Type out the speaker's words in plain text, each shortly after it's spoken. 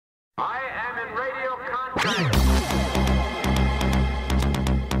in radio contact.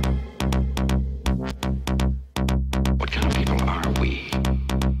 What kind of people are we?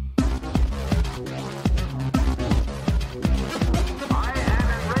 I am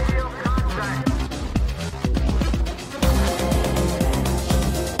in radio contact.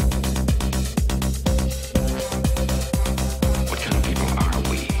 What kind of people are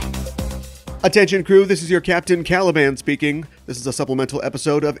we? Attention crew, this is your Captain Caliban speaking. This is a supplemental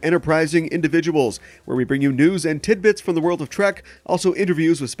episode of Enterprising Individuals, where we bring you news and tidbits from the world of Trek, also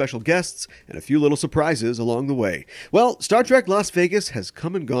interviews with special guests, and a few little surprises along the way. Well, Star Trek Las Vegas has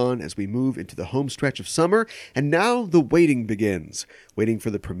come and gone as we move into the home stretch of summer, and now the waiting begins. Waiting for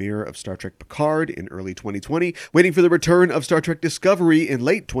the premiere of Star Trek Picard in early 2020, waiting for the return of Star Trek Discovery in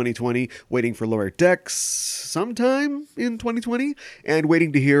late 2020, waiting for Lower Decks sometime in 2020, and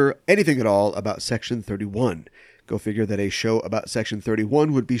waiting to hear anything at all about Section 31. Go figure that a show about Section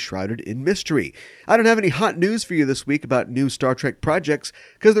 31 would be shrouded in mystery. I don't have any hot news for you this week about new Star Trek projects,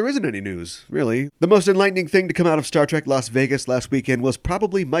 because there isn't any news, really. The most enlightening thing to come out of Star Trek Las Vegas last weekend was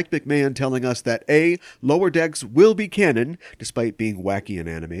probably Mike McMahon telling us that A, Lower Decks will be canon, despite being wacky and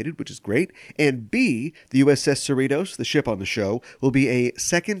animated, which is great, and B, the USS Cerritos, the ship on the show, will be a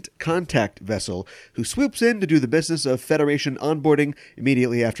second contact vessel who swoops in to do the business of Federation onboarding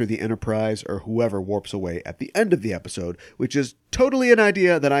immediately after the Enterprise or whoever warps away at the end of the episode, which is totally an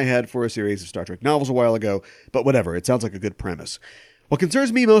idea that I had for a series of Star Trek novels a while ago, but whatever, it sounds like a good premise. What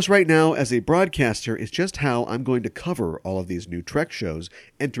concerns me most right now as a broadcaster is just how I'm going to cover all of these new Trek shows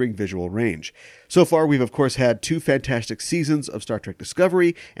entering visual range. So far, we've of course had 2 fantastic seasons of Star Trek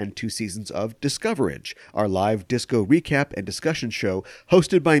Discovery and 2 seasons of Discoverage, our live disco recap and discussion show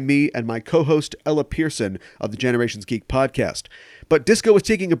hosted by me and my co-host Ella Pearson of the Generations Geek podcast. But disco is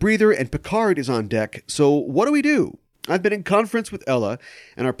taking a breather and Picard is on deck, so what do we do? I've been in conference with Ella,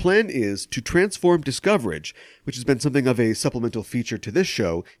 and our plan is to transform Discoverage, which has been something of a supplemental feature to this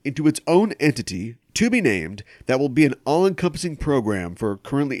show, into its own entity, to be named, that will be an all-encompassing program for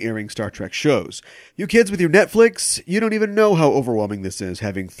currently airing Star Trek shows. You kids with your Netflix, you don't even know how overwhelming this is,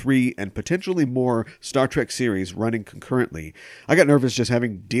 having 3 and potentially more Star Trek series running concurrently. I got nervous just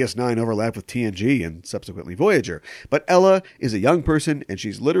having DS9 overlap with TNG and subsequently Voyager. But Ella is a young person, and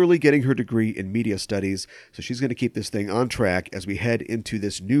she's literally getting her degree in media studies, so she's going to keep this thing on track as we head into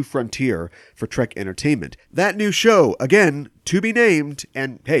this new frontier for Trek entertainment. That new show, again, to be named,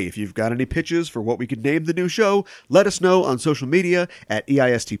 and hey, if you've got any pitches for what we could name the new show, let us know on social media at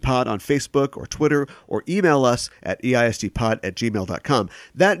EISTPod on Facebook or Twitter, or email us at EISTPod@gmail.com.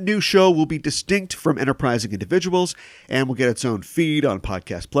 That new show will be distinct from Enterprising Individuals, and will get its own feed on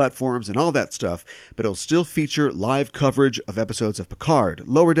podcast platforms and all that stuff, but it'll still feature live coverage of episodes of Picard,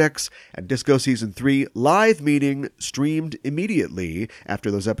 Lower Decks, and Disco Season 3, live meaning streamed immediately after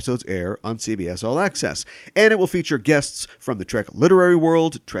those episodes air on CBS All Access. And it will feature guests from the Trek literary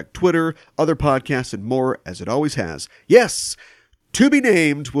world, Trek Twitter, other podcasts, and more, as it always has. Yes, To Be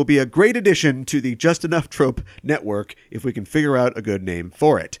Named will be a great addition to the Just Enough Trope network if we can figure out a good name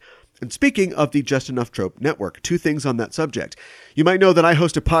for it. And speaking of the Just Enough Trope network, 2 things on that subject. You might know that I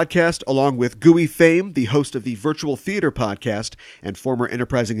host a podcast along with Gooey Fame, the host of the Virtual Theater podcast and former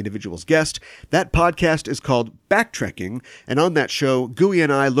Enterprising Individuals guest. That podcast is called Backtrekking, and on that show, Gooey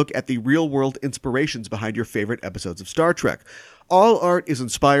and I look at the real-world inspirations behind your favorite episodes of Star Trek. All art is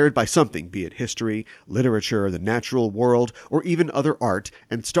inspired by something, be it history, literature, the natural world, or even other art,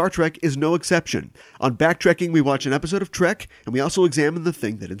 and Star Trek is no exception. On Backtrekking, we watch an episode of Trek, and we also examine the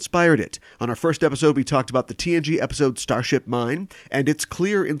thing that inspired it. On our first episode, we talked about the TNG episode Starship Mine, and its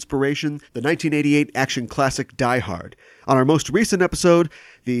clear inspiration, the 1988 action classic Die Hard. On our most recent episode,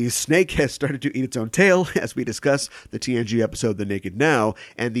 the snake has started to eat its own tail as we discuss the TNG episode The Naked Now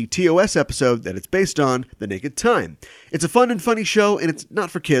and the TOS episode that it's based on, The Naked Time. It's a fun and funny show, and it's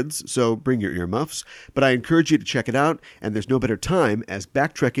not for kids, so bring your earmuffs, but I encourage you to check it out, and there's no better time as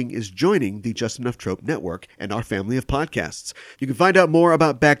Backtrekking is joining the Just Enough Trope network and our family of podcasts. You can find out more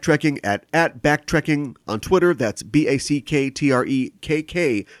about Backtrekking at Backtrekking on Twitter, that's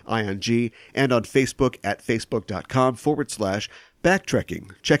BACKTREKKING, and on Facebook at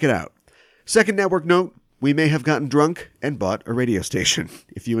facebook.com/Backtrekking. Check it out. Second network note, we may have gotten drunk and bought a radio station.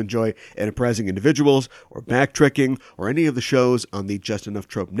 If you enjoy Enterprising Individuals or Backtrekking or any of the shows on the Just Enough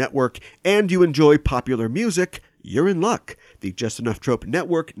Trope network, and you enjoy popular music, you're in luck. The Just Enough Trope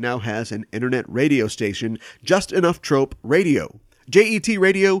network now has an internet radio station, Just Enough Trope Radio. JET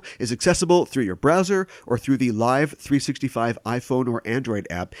Radio is accessible through your browser or through the Live 365 iPhone or Android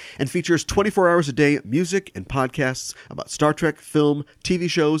app and features 24 hours a day music and podcasts about Star Trek, film, TV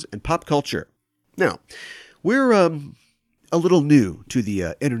shows, and pop culture. Now, we're a little new to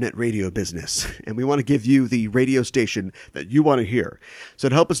the internet radio business, and we want to give you the radio station that you want to hear. So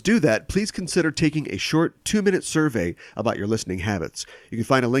to help us do that, please consider taking a short 2-minute survey about your listening habits. You can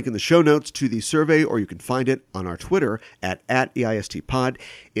find a link in the show notes to the survey, or you can find it on our Twitter at EISTpod.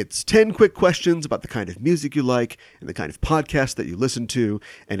 It's 10 quick questions about the kind of music you like and the kind of podcast that you listen to,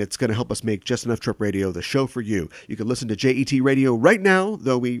 and it's going to help us make Just Enough Trope Radio the show for you. You can listen to JET Radio right now,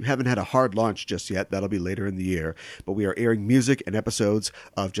 though we haven't had a hard launch just yet. That'll be later in the year. But we are airing music and episodes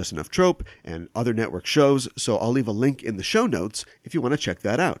of Just Enough Trope and other network shows, so I'll leave a link in the show notes if you want to check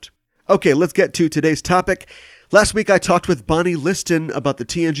that out. Okay, let's get to today's topic. Last week I talked with Bonnie Liston about the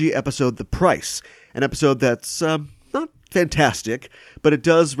TNG episode The Price, an episode that's not fantastic, but it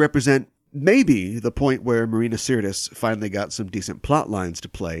does represent maybe the point where Marina Sirtis finally got some decent plot lines to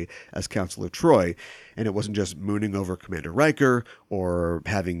play as Counselor Troy, and it wasn't just mooning over Commander Riker or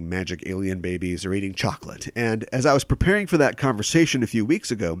having magic alien babies or eating chocolate. And as I was preparing for that conversation a few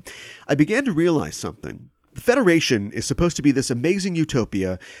weeks ago, I began to realize something. The Federation is supposed to be this amazing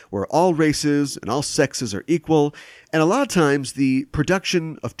utopia where all races and all sexes are equal, and a lot of times the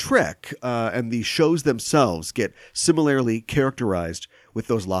production of Trek and the shows themselves get similarly characterized with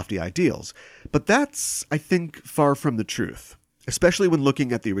those lofty ideals. But that's, I think, far from the truth, especially when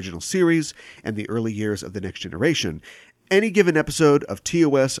looking at the original series and the early years of The Next Generation. Any given episode of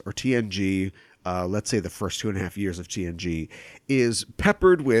TOS or TNG, let's say the first 2.5 years of TNG, is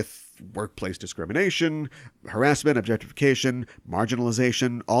peppered with workplace discrimination, harassment, objectification,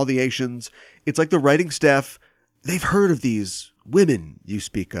 marginalization, all the Asians. It's like the writing staff, they've heard of these women you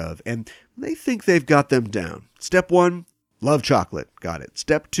speak of, and they think they've got them down. Step 1, love chocolate. Got it.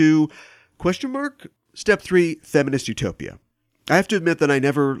 Step 2, question mark? Step 3, feminist utopia. I have to admit that I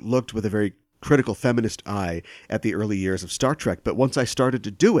never looked with a very critical feminist eye at the early years of Star Trek, but once I started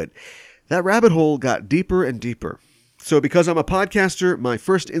to do it, that rabbit hole got deeper and deeper. So because I'm a podcaster, my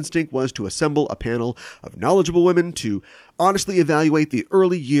first instinct was to assemble a panel of knowledgeable women to honestly evaluate the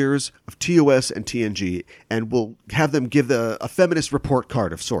early years of TOS and TNG, and we'll have them give a feminist report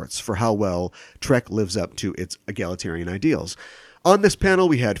card of sorts for how well Trek lives up to its egalitarian ideals. On this panel,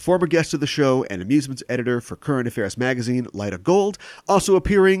 we had former guest of the show and amusements editor for Current Affairs magazine, Lyda Gold, also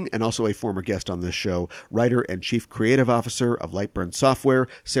appearing, and also a former guest on this show, writer and chief creative officer of Lightburn Software,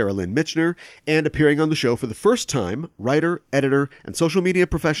 Sarah Lynn Mitchner, and appearing on the show for the first time, writer, editor, and social media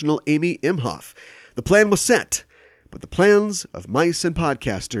professional Amy Imhoff. The plan was set, but the plans of mice and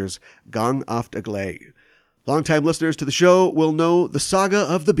podcasters gong oft agley. Longtime listeners to the show will know the saga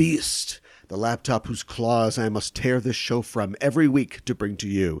of the Beast, the laptop whose claws I must tear this show from every week to bring to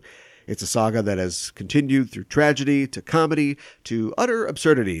you. It's a saga that has continued through tragedy to comedy to utter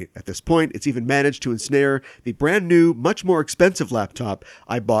absurdity. At this point, it's even managed to ensnare the brand new, much more expensive laptop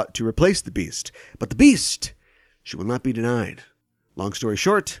I bought to replace the Beast. But the Beast, she will not be denied. Long story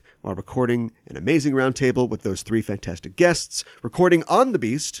short, while recording an amazing roundtable with those 3 fantastic guests, recording on the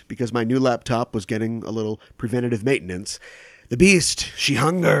Beast because my new laptop was getting a little preventative maintenance, the Beast, she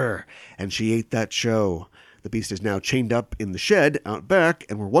hunger, and she ate that show. The Beast is now chained up in the shed out back,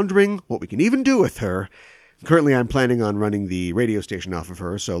 and we're wondering what we can even do with her. Currently, I'm planning on running the radio station off of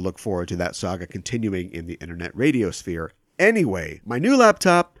her, so look forward to that saga continuing in the internet radio sphere. Anyway, my new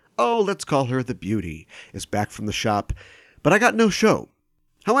laptop, let's call her the Beauty, is back from the shop, but I got no show.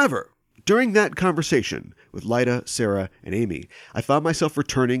 However, during that conversation with Lyda, Sarah, and Amy, I found myself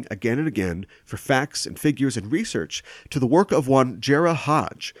returning again and again for facts and figures and research to the work of one Jarrah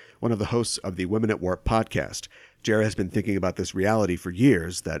Hodge, one of the hosts of the Women at Warp podcast. Jarrah has been thinking about this reality for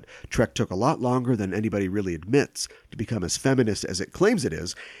years, that Trek took a lot longer than anybody really admits to become as feminist as it claims it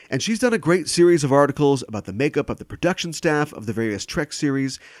is, and she's done a great series of articles about the makeup of the production staff of the various Trek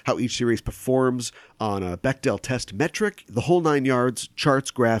series, how each series performs on a Bechdel test metric, the whole 9 yards,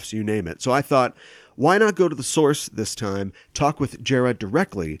 charts, graphs, you name it. So I thought, why not go to the source this time, talk with Jarrah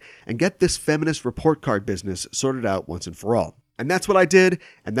directly, and get this feminist report card business sorted out once and for all. And that's what I did,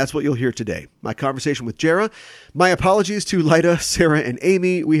 and that's what you'll hear today. My conversation with Jarrah. My apologies to Lyda, Sarah, and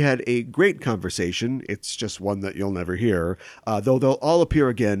Amy. We had a great conversation. It's just one that you'll never hear, though they'll all appear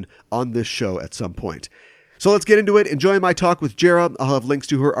again on this show at some point. So let's get into it. Enjoy my talk with Jarrah. I'll have links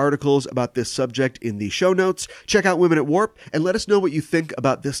to her articles about this subject in the show notes. Check out Women at Warp and let us know what you think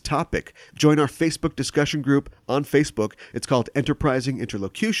about this topic. Join our Facebook discussion group on Facebook. It's called Enterprising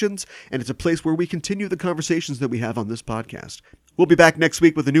Interlocutions, and it's a place where we continue the conversations that we have on this podcast. We'll be back next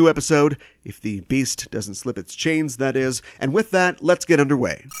week with a new episode, if the Beast doesn't slip its chains, that is. And with that, let's get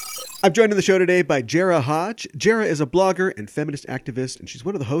underway. I'm joined on the show today by Jarrah Hodge. Jarrah is a blogger and feminist activist, and she's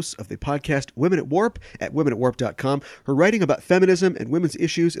one of the hosts of the podcast Women at Warp at womenatwarp.com. Her writing about feminism and women's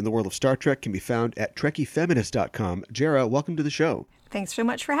issues in the world of Star Trek can be found at trekkiefeminist.com. Jarrah, welcome to the show. Thanks so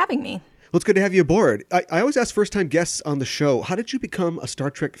much for having me. Well, it's good to have you aboard. I always ask first-time guests on the show, how did you become a Star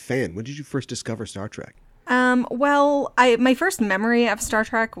Trek fan? When did you first discover Star Trek? My first memory of Star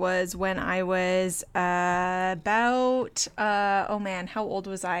Trek was when I was about, how old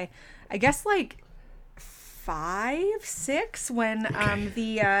was I? I guess like 5, 6 when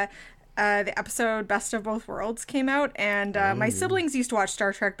the episode Best of Both Worlds came out, and my siblings used to watch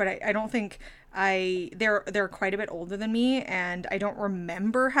Star Trek, but I don't think they're quite a bit older than me, and I don't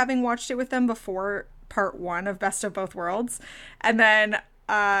remember having watched it with them before part 1 of Best of Both Worlds. And then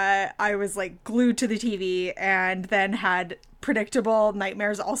I was like glued to the TV and then had predictable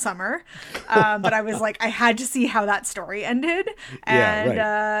nightmares all summer. But I was like, I had to see how that story ended.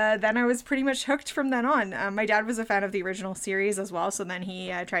 And then I was pretty much hooked from then on. My dad was a fan of the original series as well. So then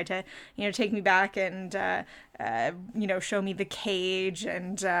he tried to, take me back and, show me the cage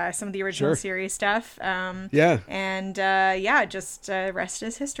and some of the original series stuff. Just rest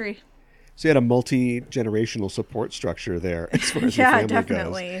is history. So you had a multi-generational support structure there as far as your family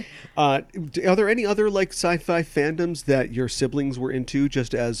definitely. goes. Are there any other like sci-fi fandoms that your siblings were into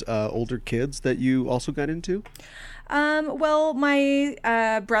just as older kids that you also got into?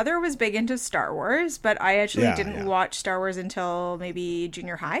 My brother was big into Star Wars, but I actually didn't watch Star Wars until maybe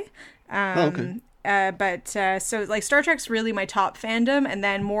junior high. So Star Trek's really my top fandom, and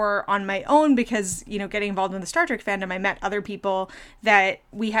then more on my own because, getting involved in the Star Trek fandom, I met other people that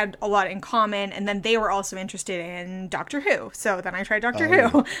we had a lot in common, and then they were also interested in Doctor Who. So then I tried Doctor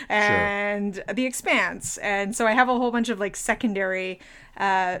Who and The Expanse. And so I have a whole bunch of like secondary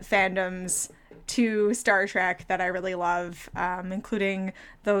fandoms to Star Trek that I really love, including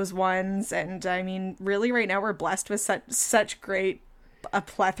those ones. And I mean, really right now we're blessed with such great a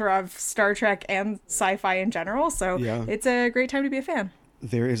plethora of Star Trek and sci-fi in general, so it's a great time to be a fan.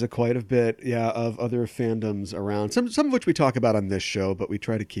 There is quite a bit of other fandoms around, some of which we talk about on this show, but we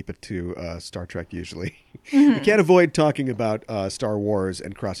try to keep it to Star Trek usually. We can't avoid talking about Star Wars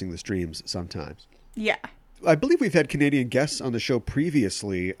and crossing the streams sometimes. I believe we've had Canadian guests on the show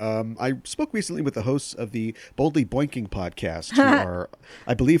previously. I spoke recently with the hosts of the Boldly Boinking podcast, who are,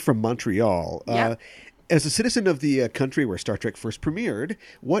 I believe, from Montreal. As a citizen of the country where Star Trek first premiered,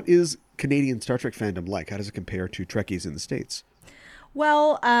 what is Canadian Star Trek fandom like? How does it compare to Trekkies in the States?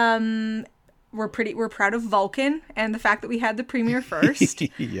 Well, we're proud of Vulcan and the fact that we had the premiere first.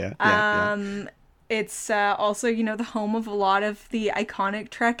 It's also, the home of a lot of the iconic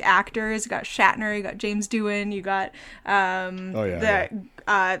Trek actors. You got Shatner, you got James Doohan, you got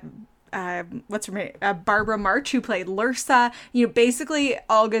what's her name? Barbara March, who played Lursa. Basically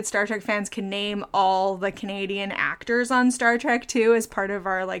all good Star Trek fans can name all the Canadian actors on Star Trek too, as part of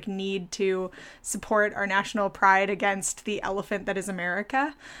our like need to support our national pride against the elephant that is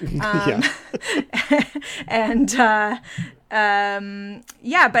America. But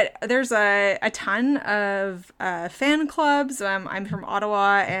there's a ton of fan clubs. I'm from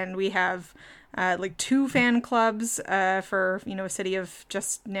Ottawa, and we have 2 fan clubs for a city of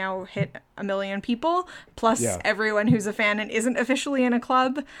just now hit 1 million people, plus everyone who's a fan and isn't officially in a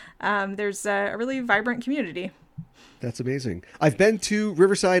club. There's a really vibrant community. That's amazing. I've been to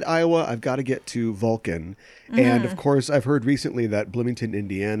Riverside, Iowa. I've got to get to Vulcan. And of course, I've heard recently that Bloomington,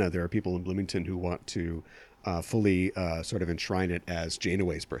 Indiana, there are people in Bloomington who want to fully sort of enshrine it as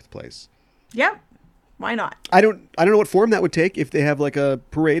Janeway's birthplace. Yep. Why not? I don't know what form that would take. If they have like a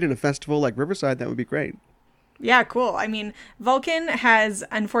parade and a festival like Riverside, that would be great. Yeah, cool. I mean, Vulcan has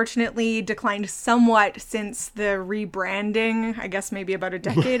unfortunately declined somewhat since the rebranding, I guess maybe about a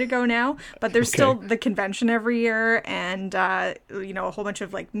decade ago now, but there's still the convention every year, and a whole bunch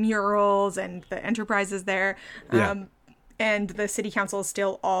of like murals, and the Enterprise is there. And the city council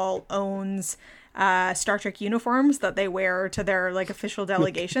still all owns Star Trek uniforms that they wear to their like official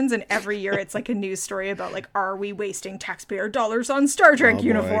delegations, and every year it's like a news story about like, are we wasting taxpayer dollars on Star Trek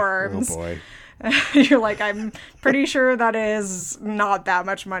uniforms? Oh boy. You're like, I'm pretty sure that is not that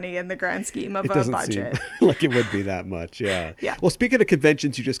much money in the grand scheme of a budget. Seem like it would be that much. Yeah. Well, speaking of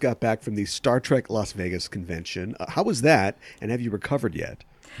conventions, you just got back from the Star Trek Las Vegas convention. How was that? And have you recovered yet?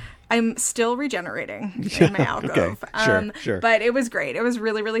 I'm still regenerating in my alcove. Okay. Sure. But it was great. It was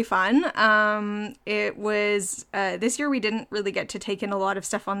really, really fun. It was, this year we didn't really get to take in a lot of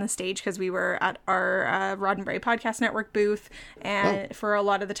stuff on the stage because we were at our Roddenberry Podcast Network booth and for a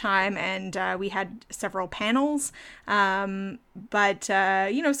lot of the time, and we had several panels. But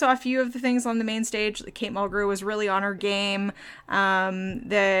saw a few of the things on the main stage. Kate Mulgrew was really on her game.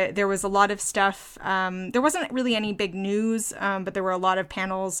 There was a lot of stuff. There wasn't really any big news, but there were a lot of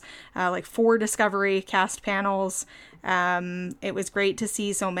panels, like 4 Discovery cast panels. It was great to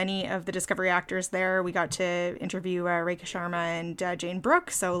see so many of the Discovery actors there. We got to interview Rekha Sharma and Jane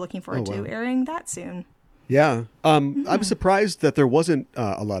Brooke, so looking forward to airing that soon. Yeah. I was surprised that there wasn't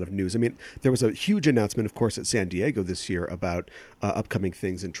a lot of news. I mean, there was a huge announcement, of course, at San Diego this year about upcoming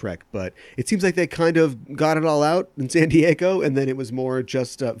things in Trek, but it seems like they kind of got it all out in San Diego, and then it was more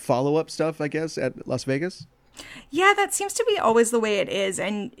just follow-up stuff, I guess, at Las Vegas. Yeah, that seems to be always the way it is.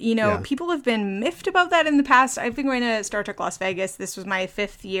 And, people have been miffed about that in the past. I've been going to Star Trek Las Vegas. This was my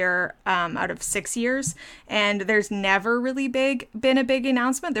 5th year out of 6 years. And there's never really been a big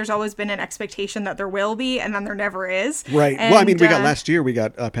announcement. There's always been an expectation that there will be, and then there never is. Right. And, well, I mean, we got last year, we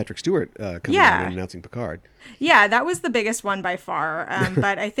got Patrick Stewart coming out and announcing Picard. Yeah, that was the biggest one by far.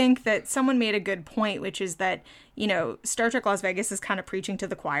 But I think that someone made a good point, which is that, Star Trek Las Vegas is kind of preaching to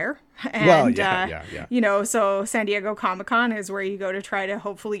the choir. And, so San Diego Comic-Con is where you go to try to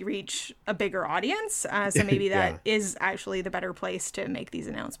hopefully reach a bigger audience. So maybe that is actually the better place to make these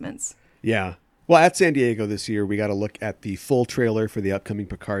announcements. Yeah. Well, at San Diego this year, we got a look at the full trailer for the upcoming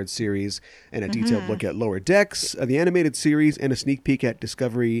Picard series and a detailed look at Lower Decks, the animated series, and a sneak peek at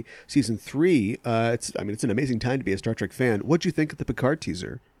Discovery Season 3. It's an amazing time to be a Star Trek fan. What'd you think of the Picard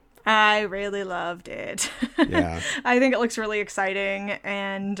teaser? I really loved it. Yeah. I think it looks really exciting.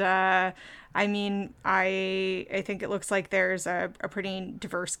 And I think it looks like there's a pretty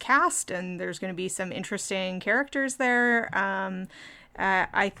diverse cast, and there's going to be some interesting characters there.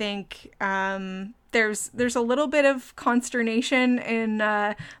 I think there's a little bit of consternation in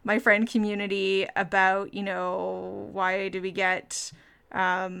my friend community about, why do we get,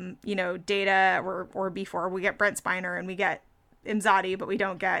 Data or before we get Brent Spiner and we get Imzadi, but we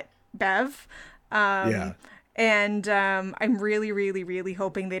don't get Bev. And I'm really, really, really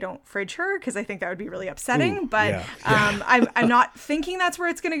hoping they don't fridge her, because I think that would be really upsetting. I'm not thinking that's where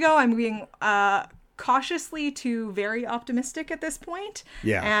it's going to go. I'm being cautiously to very optimistic at this point.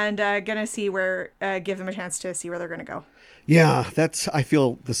 Yeah. And gonna see give them a chance to see where they're gonna go. Yeah, I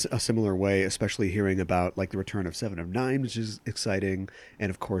feel a similar way, especially hearing about like the return of 7 of 9, which is exciting,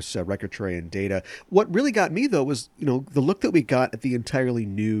 and of course Record Tray and Data. What really got me though was the look that we got at the entirely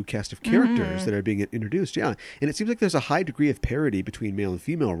new cast of characters that are being introduced. Yeah, and it seems like there's a high degree of parity between male and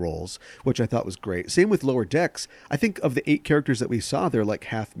female roles, which I thought was great. Same with Lower Decks. I think of the 8 characters that we saw, they're like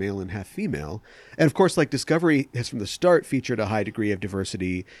half male and half female, and of course, like Discovery has from the start featured a high degree of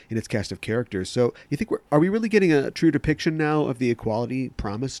diversity in its cast of characters. So you think are we really getting a true depiction now of the equality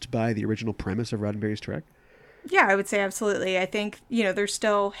promised by the original premise of Roddenberry's Trek? Yeah, I would say absolutely. I think, there's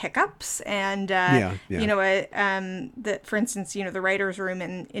still hiccups and, for instance, the writer's room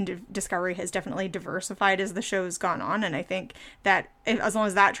in Discovery has definitely diversified as the show's gone on. And I think that as long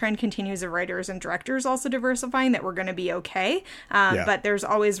as that trend continues of writers and directors also diversifying, that we're going to be okay. But there's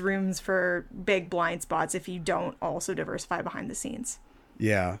always rooms for big blind spots if you don't also diversify behind the scenes.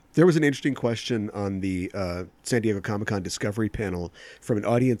 Yeah. There was an interesting question on the San Diego Comic-Con Discovery panel from an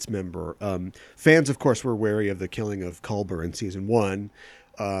audience member. Fans, of course, were wary of the killing of Culber in Season 1,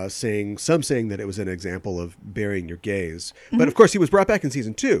 saying that it was an example of burying your gaze. But, of course, he was brought back in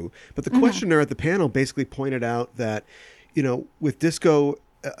Season 2. But the questioner at the panel basically pointed out that, with Disco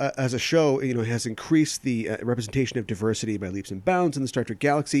as a show, has increased the representation of diversity by leaps and bounds in the Star Trek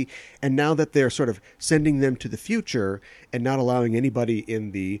galaxy. And now that they're sort of sending them to the future and not allowing anybody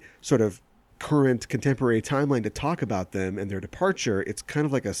in the sort of current contemporary timeline to talk about them and their departure, it's kind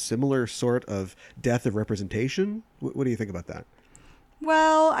of like a similar sort of death of representation. What do you think about that?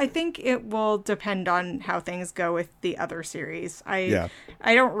 Well, I think it will depend on how things go with the other series. I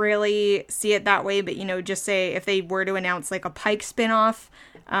don't really see it that way, but, just say if they were to announce like a Pike spinoff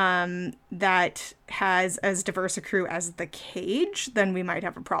that has as diverse a crew as the Cage, then we might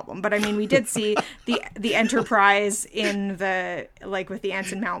have a problem. But I mean, we did see the Enterprise in with the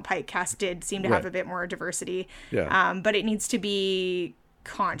Anson Mount Pike cast did seem to have a bit more diversity. Yeah. But it needs to be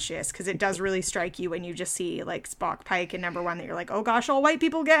conscious, because it does really strike you when you just see like Spock, Pike, and Number One that you're like, oh gosh, all white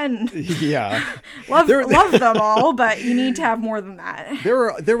people again. Yeah. love them all, but you need to have more than that.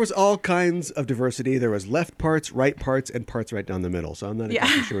 There was all kinds of diversity. There was left parts, right parts, and parts right down the middle. So I'm not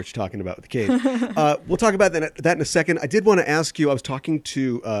exactly sure what you're talking about with Kate. We'll talk about that in a second. I did want to ask you, I was talking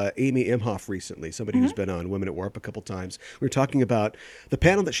to Amy Imhoff recently, somebody who's been on Women at Warp a couple times. We were talking about the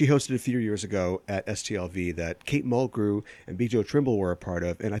panel that she hosted a few years ago at STLV that Kate Mulgrew and Bijo Trimble were a part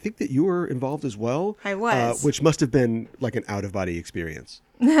of, and I think that you were involved as well. I was. Which must have been like an out-of-body experience.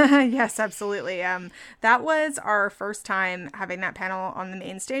 Yes, absolutely. That was our first time having that panel on the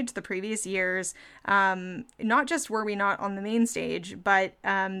main stage. The previous years, not just were we not on the main stage, but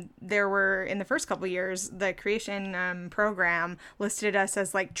there were, in the first couple of years, the creation program listed us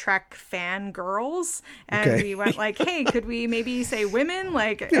as like Trek fan girls. And we went like, hey, could we maybe say women?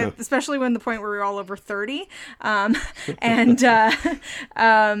 Like, especially when the point where we were all over 30. And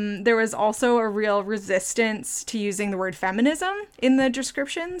there was also a real resistance to using the word feminism in the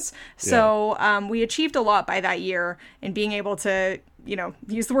description. So we achieved a lot by that year in being able to,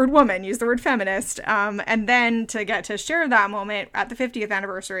 use the word woman, use the word feminist, and then to get to share that moment at the 50th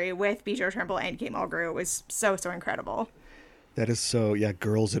anniversary with Bijo Trimble and Kate Mulgrew was so incredible. That is so,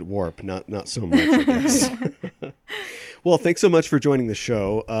 girls at Warp, not so much, I guess. Well, thanks so much for joining the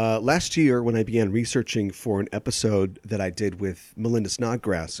show. Last year, when I began researching for an episode that I did with Melinda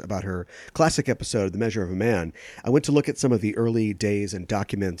Snodgrass about her classic episode, The Measure of a Man, I went to look at some of the early days and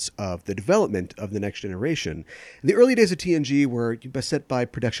documents of the development of The Next Generation. The early days of TNG were beset by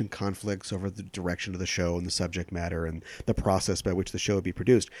production conflicts over the direction of the show and the subject matter and the process by which the show would be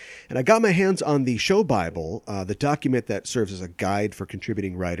produced. And I got my hands on the Show Bible, the document that serves as a guide for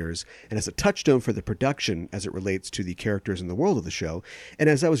contributing writers and as a touchstone for the production as it relates to the characters in the world of the show. And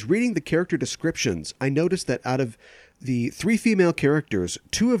as I was reading the character descriptions, I noticed that out of the 3 female characters,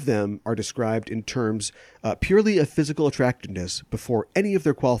 2 of them are described in terms purely of physical attractiveness before any of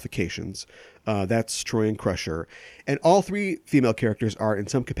their qualifications. That's Troy and Crusher. And all 3 female characters are in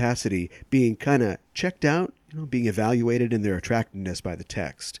some capacity being kind of checked out, being evaluated in their attractiveness by the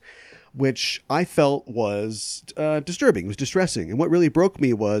text, which I felt was disturbing, was distressing. And what really broke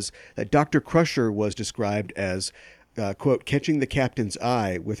me was that Dr. Crusher was described as, quote, catching the captain's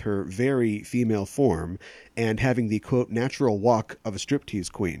eye with her very female form and having the, quote, natural walk of a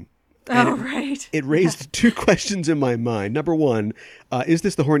striptease queen. Right. It raised 2 questions in my mind. Number 1, is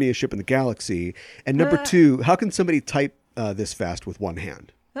this the horniest ship in the galaxy? And number 2, how can somebody type this fast with one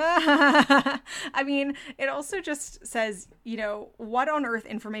hand? I mean, it also just says, what on earth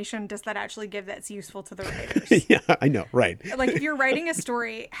information does that actually give that's useful to the writers? Yeah, I know, right. Like, if you're writing a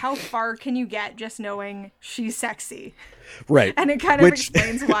story, how far can you get just knowing she's sexy? Right. And it kind of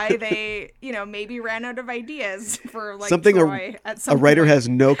explains why they, maybe ran out of ideas for, like, something Troy at some a writer point. has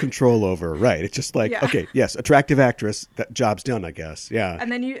no control over. Right. It's just like, okay, yes, attractive actress, that job's done, I guess. Yeah.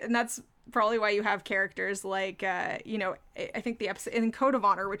 And then that's probably why you have characters like, I think the episode in Code of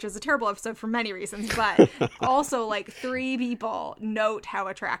Honor, which is a terrible episode for many reasons, but also like 3 people note how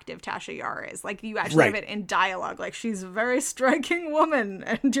attractive Tasha Yar is. Like, you actually have it in dialogue. Like, she's a very striking woman.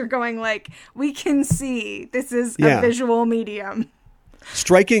 And you're going like, we can see this is a visual medium.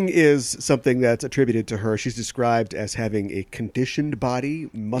 Striking is something that's attributed to her. She's described as having a conditioned body,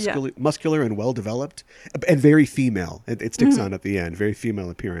 muscular and well-developed, and very female. It sticks on at the end. Very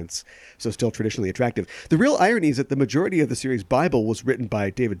female appearance, so still traditionally attractive. The real irony is that the majority of the series Bible was written by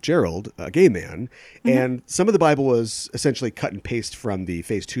David Gerald, a gay man, and some of the Bible was essentially cut and paste from the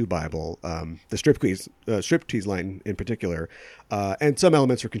Phase 2 Bible, the striptease line in particular, and some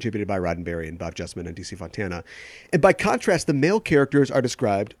elements were contributed by Roddenberry and Bob Justman and D.C. Fontana. And by contrast, the male characters are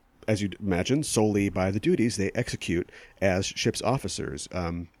described, as you'd imagine, solely by the duties they execute as ship's officers.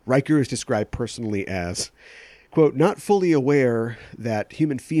 Riker is described personally as, quote, not fully aware that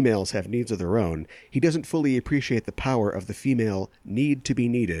human females have needs of their own. He doesn't fully appreciate the power of the female need to be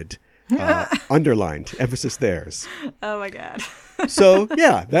needed. Underlined, emphasis theirs. Oh my God. So,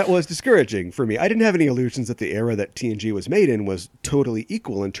 that was discouraging for me. I didn't have any illusions that the era that TNG was made in was totally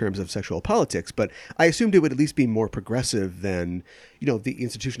equal in terms of sexual politics, but I assumed it would at least be more progressive than, the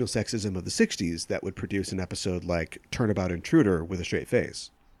institutional sexism of the 60s that would produce an episode like Turnabout Intruder with a straight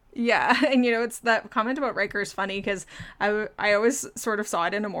face. Yeah, and it's that comment about Riker is funny because I always sort of saw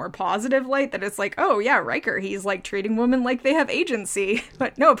it in a more positive light, that it's like, oh yeah, Riker, he's like treating women like they have agency.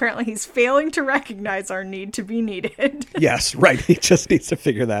 But no, apparently he's failing to recognize our need to be needed. Yes, right. He just needs to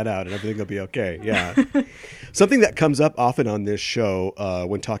figure that out and everything will be okay. Yeah. Something that comes up often on this show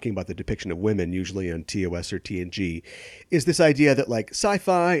when talking about the depiction of women, usually on TOS or TNG, is this idea that like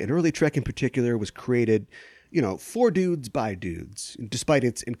sci-fi and early Trek in particular was created for dudes by dudes, despite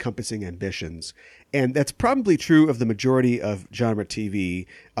its encompassing ambitions. And that's probably true of the majority of genre TV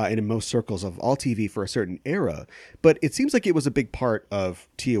and in most circles of all TV for a certain era. But it seems like it was a big part of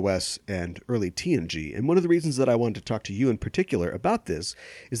TOS and early TNG. And one of the reasons that I wanted to talk to you in particular about this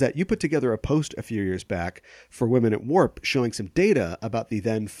is that you put together a post a few years back for Women at Warp showing some data about the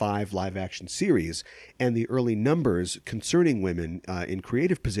then 5 live-action series, and the early numbers concerning women in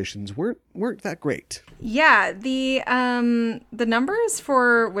creative positions weren't that great. Yeah, the numbers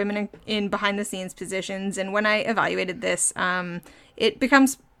for women in behind-the-scenes positions, and when I evaluated this, it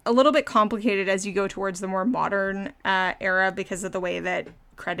becomes a little bit complicated as you go towards the more modern era because of the way that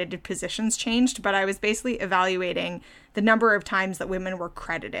credited positions changed. But I was basically evaluating the number of times that women were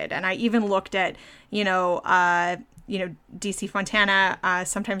credited, and I even looked at DC Fontana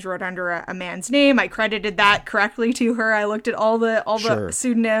sometimes wrote under a man's name. I credited that correctly to her. I looked at all the Sure.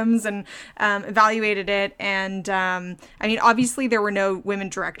 pseudonyms and evaluated it. And obviously there were no women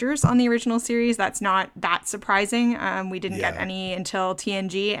directors on the original series. That's not that surprising. We didn't get any until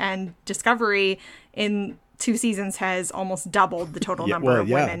TNG, and Discovery in 2 seasons has almost doubled the total number of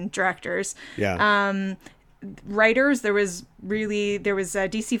women directors. Yeah. Writers, there was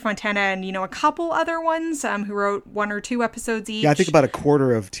DC Fontana and a couple other ones who wrote 1 or 2 episodes each. Yeah, I think about a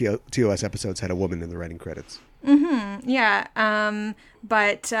quarter of TOS episodes had a woman in the writing credits. Yeah.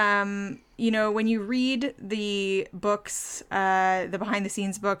 But when you read the books, the behind the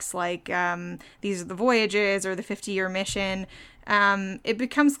scenes books like These Are the Voyages or The 50-Year Mission, it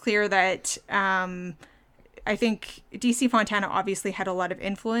becomes clear that I think DC Fontana obviously had a lot of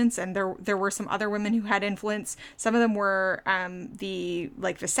influence, and there were some other women who had influence. Some of them were the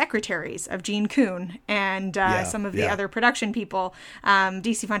secretaries of Gene Kuhn and some of the other production people.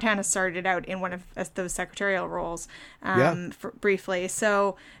 DC Fontana started out in one of those secretarial roles briefly.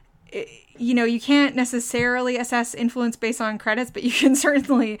 So, you can't necessarily assess influence based on credits, but you can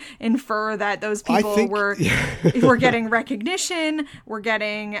certainly infer that those people were getting recognition, we're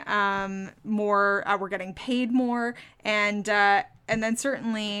getting more, we're getting paid more, and then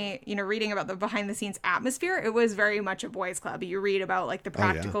certainly, reading about the behind the scenes atmosphere, it was very much a boys' club. You read about the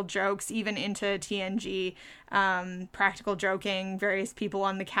practical jokes, even into TNG, practical joking, various people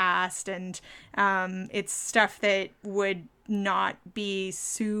on the cast, and it's stuff that would not be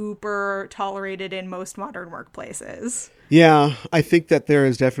super tolerated in most modern workplaces. Yeah, I think that there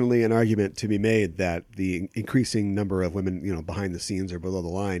is definitely an argument to be made that the increasing number of women, behind the scenes or below the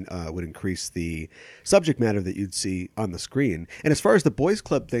line would increase the subject matter that you'd see on the screen. And as far as the boys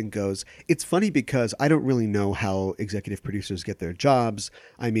club thing goes, it's funny because I don't really know how executive producers get their jobs.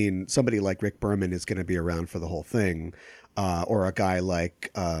 I mean, somebody like Rick Berman is going to be around for the whole thing, or a guy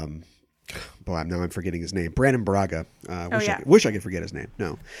like now I'm forgetting his name. Brandon Braga. Wish I could forget his name.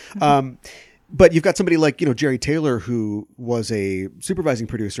 No. But you've got somebody like, Jerry Taylor, who was a supervising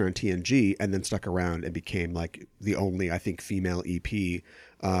producer on TNG and then stuck around and became the only, I think, female EP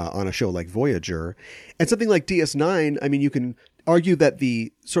on a show like Voyager. And something like DS9, I mean, you can argue that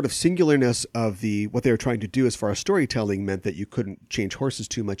the sort of singularness of what they were trying to do as far as storytelling meant that you couldn't change horses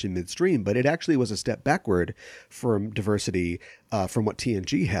too much in midstream, but it actually was a step backward from diversity from what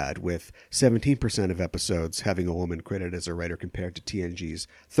TNG had, with 17% of episodes having a woman credited as a writer compared to TNG's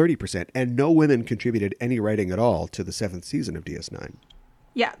 30%, and no women contributed any writing at all to the 7th season of DS9.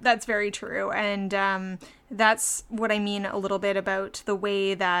 Yeah, that's very true. And that's what I mean a little bit about the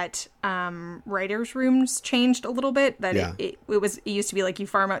way that writers' rooms changed a little bit. That it used to be you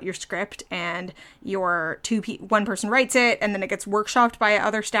farm out your script and one person writes it and then it gets workshopped by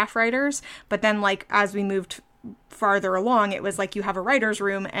other staff writers. But then as we moved farther along, it was you have a writer's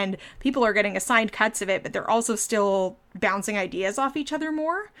room and people are getting assigned cuts of it, but they're also still bouncing ideas off each other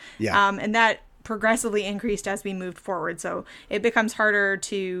more. Yeah. And that progressively increased as we moved forward. So it becomes harder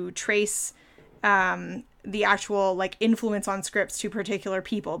to trace the actual influence on scripts to particular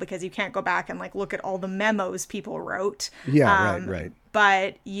people because you can't go back and look at all the memos people wrote. Yeah, right.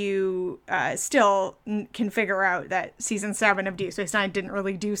 But you still can figure out that season 7 of Deep Space Nine didn't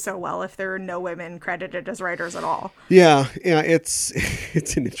really do so well if there are no women credited as writers at all. Yeah, it's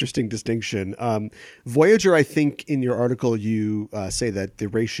an interesting distinction. Voyager, I think in your article you say that the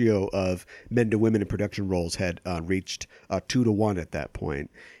ratio of men to women in production roles had reached 2-to-1 at that point.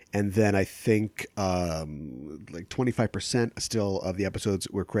 And then I think 25% still of the episodes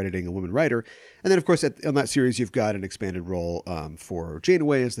were crediting a woman writer. And then, of course, on that series, you've got an expanded role for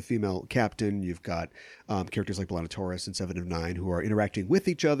Janeway as the female captain. You've got characters like B'Elanna Torres and 7 of 9 who are interacting with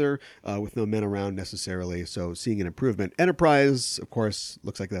each other with no men around necessarily. So seeing an improvement. Enterprise, of course,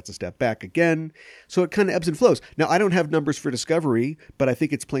 looks like that's a step back again. So it kind of ebbs and flows. Now, I don't have numbers for Discovery, but I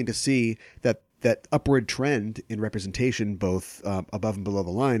think it's plain to see that that upward trend in representation, both above and below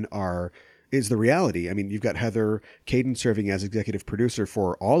the line, is the reality. I mean, you've got Heather Caden serving as executive producer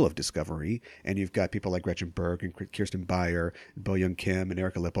for all of Discovery, and you've got people like Gretchen Berg and Kirsten Beyer, Bo Young Kim, and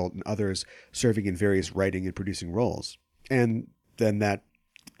Erica Lippold, and others serving in various writing and producing roles. And then that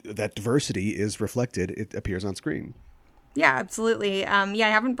diversity is reflected. It appears on screen. Yeah, absolutely. I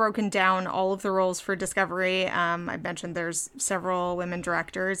haven't broken down all of the roles for Discovery. I mentioned there's several women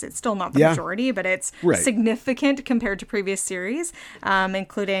directors. It's still not the majority, but it's significant compared to previous series,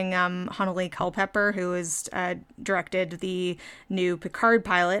 including Honolulu Culpepper, who has directed the new Picard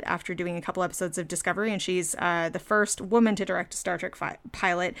pilot after doing a couple episodes of Discovery, and she's the first woman to direct a Star Trek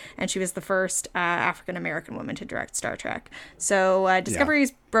pilot, and she was the first African-American woman to direct Star Trek. So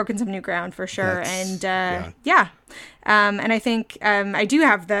Discovery's broken some new ground for sure. And I think I do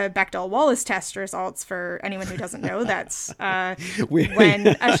have the Bechdel-Wallace test results for anyone who doesn't know. That's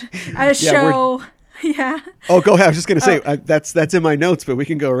when a show... Yeah. Oh, go ahead. I was just going to say that's in my notes, but we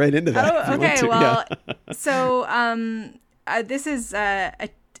can go right into that. Oh, okay. Well, so this is a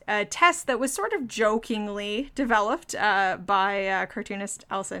test that was sort of jokingly developed by cartoonist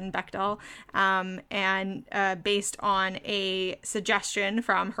Alison Bechdel, and based on a suggestion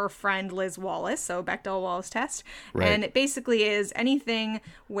from her friend Liz Wallace, so Bechdel-Wallace test. Right. And it basically is any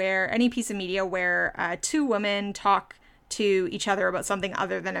piece of media where two women talk to each other about something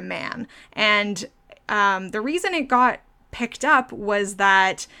other than a man. And the reason it got picked up was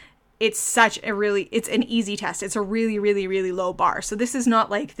that it's an easy test. It's a really, really, really low bar. So this is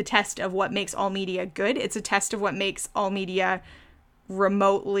not like the test of what makes all media good. It's a test of what makes all media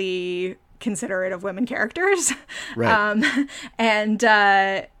remotely considerate of women characters. Right.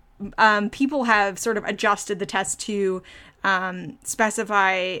 People have sort of adjusted the test to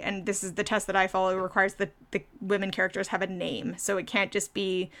specify, and this is the test that I follow, requires that the women characters have a name. So it can't just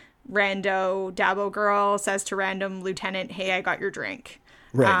be rando Dabo girl says to random lieutenant, "Hey, I got your drink."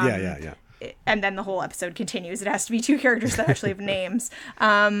 Right. Yeah. And then the whole episode continues. It has to be two characters that actually have names.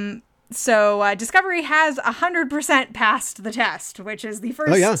 So Discovery has 100% passed the test, which is the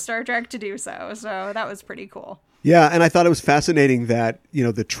first Star Trek to do so. So that was pretty cool. Yeah, and I thought it was fascinating that,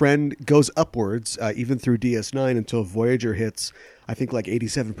 the trend goes upwards even through DS9 until Voyager hits, I think, like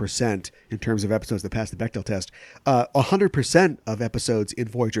 87% in terms of episodes that pass the Bechdel test. 100% of episodes in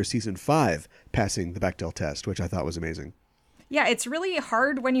Voyager Season 5 passing the Bechdel test, which I thought was amazing. Yeah, it's really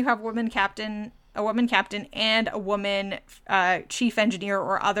hard when you have a woman captain and a woman chief engineer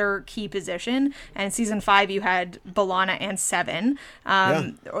or other key position. And season 5, you had B'Elanna and Seven.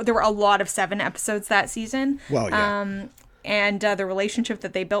 There were a lot of Seven episodes that season. Well, yeah. And the relationship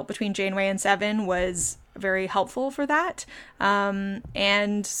that they built between Janeway and Seven was very helpful for that.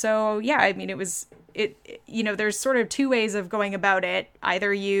 And so, yeah, I mean, there's sort of two ways of going about it.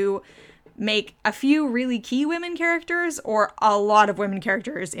 Either you make a few really key women characters or a lot of women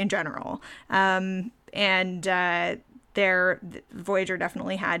characters in general. Voyager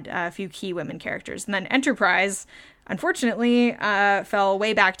definitely had a few key women characters. And then Enterprise, unfortunately, fell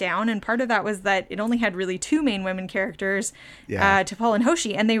way back down. And part of that was that it only had really two main women characters, T'Pol and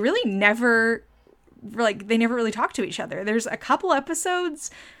Hoshi. And they really never really talked to each other. There's a couple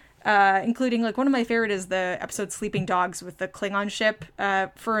episodes, including, like, one of my favorite is the episode Sleeping Dogs with the Klingon ship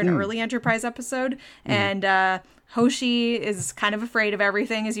for an early Enterprise episode. And Hoshi is kind of afraid of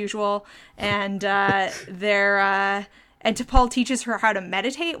everything as usual. And and T'Pol teaches her how to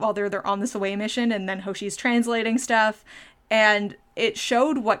meditate while they're on this away mission. And then Hoshi's translating stuff. And it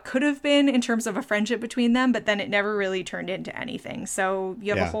showed what could have been in terms of a friendship between them, but then it never really turned into anything. So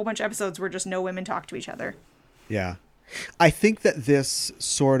you have a whole bunch of episodes where just no women talk to each other. Yeah. I think that this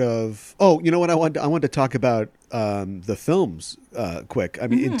sort of... Oh, you know what? I wanted to talk about the films quick. I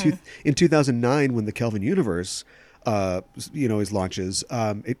mean, in 2009, when the Kelvin universe, is launches,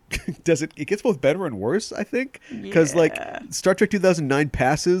 it gets both better and worse, I think. Because, like, Star Trek 2009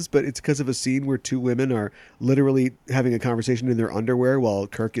 passes, but it's because of a scene where two women are literally having a conversation in their underwear while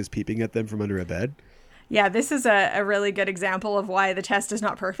Kirk is peeping at them from under a bed. Yeah, this is a really good example of why the test is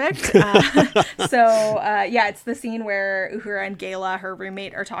not perfect. It's the scene where Uhura and Gayla, her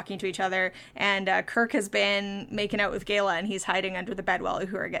roommate, are talking to each other, and Kirk has been making out with Gayla, and he's hiding under the bed while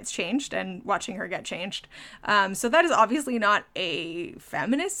Uhura gets changed and watching her get changed. So that is obviously not a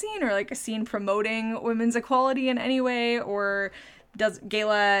feminist scene or like a scene promoting women's equality in any way, or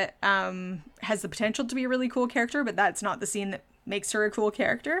Gayla has the potential to be a really cool character, but that's not the scene that makes her a cool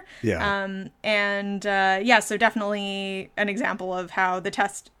character. So definitely an example of how the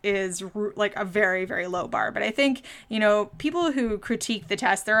test is like a very, very low bar. But I think, people who critique the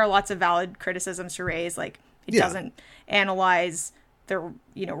test, there are lots of valid criticisms to raise. Like, it doesn't analyze their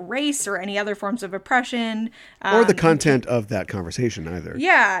race or any other forms of oppression, or the content of that conversation either.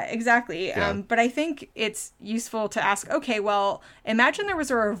 Yeah, exactly. Yeah. But I think it's useful to ask, okay, well, imagine there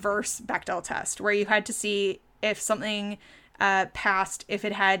was a reverse Bechdel test where you had to see if something passed if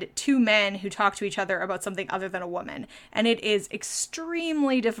it had two men who talk to each other about something other than a woman. And it is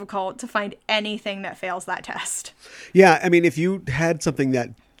extremely difficult to find anything that fails that test. Yeah, I mean, if you had something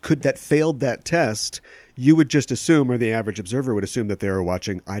that failed that test, you would just assume, or the average observer would assume, that they were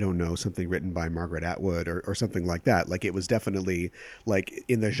watching, I don't know, something written by Margaret Atwood or something like that. Like, it was definitely like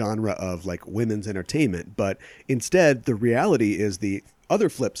in the genre of like women's entertainment. But instead, the reality is the other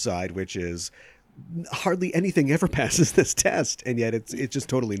flip side, which is hardly anything ever passes this test, and yet it's just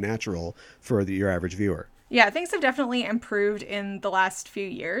totally natural for your average viewer. Yeah, things have definitely improved in the last few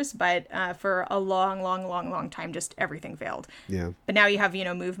years, but for a long time, just everything failed. Yeah. But now you have,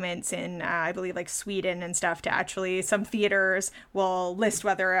 movements in, I believe, like Sweden and stuff, to actually, some theaters will list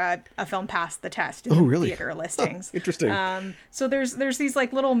whether a film passed the test in really? theater listings. Interesting. So there's these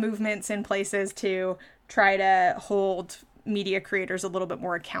like little movements in places to try to hold media creators a little bit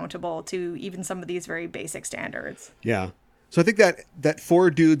more accountable to even some of these very basic standards. Yeah. So I think that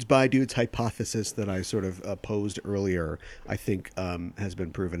for dudes by dudes hypothesis that I sort of posed earlier, I think has been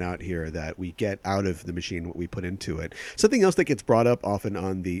proven out here, that we get out of the machine what we put into it. Something else that gets brought up often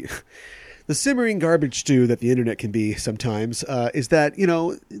on the simmering garbage stew that the internet can be sometimes is that,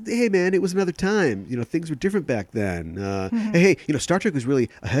 hey man, it was another time. Things were different back then. Hey, Star Trek was really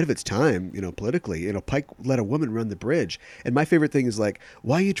ahead of its time, politically. Pike let a woman run the bridge. And my favorite thing is like,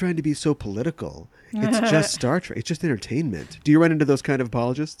 why are you trying to be so political? It's just Star Trek. It's just entertainment. Do you run into those kind of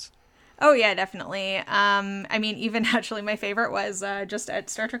apologists? Oh, yeah, definitely. I mean, even actually my favorite was just at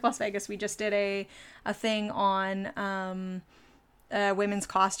Star Trek Las Vegas, we just did a thing on women's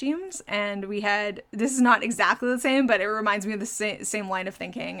costumes, and we had, this is not exactly the same, but it reminds me of the same line of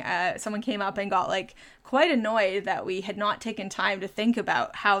thinking. Someone came up and got like quite annoyed that we had not taken time to think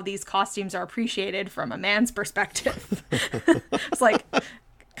about how these costumes are appreciated from a man's perspective. It's like,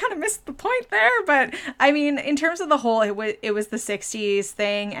 kind of missed the point there, but I mean, in terms of the whole, it was the 60s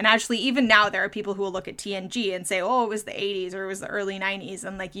thing, and actually even now there are people who will look at TNG and say, oh, it was the 80s or it was the early 90s,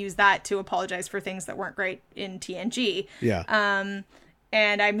 and like use that to apologize for things that weren't great in TNG. Yeah.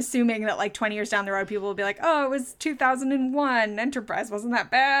 And I'm assuming that like 20 years down the road, people will be like, oh, it was 2001, Enterprise wasn't that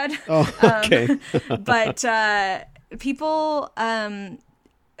bad. Oh, okay. But people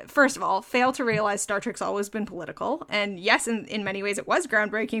first of all, fail to realize Star Trek's always been political. And yes, in many ways it was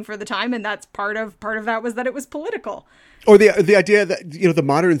groundbreaking for the time, and that's part of that was that it was political. Or the idea that, the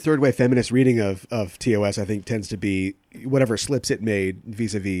modern third wave feminist reading of TOS, I think, tends to be whatever slips it made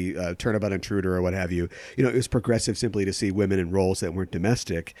vis-a-vis Turnabout Intruder or what have you. It was progressive simply to see women in roles that weren't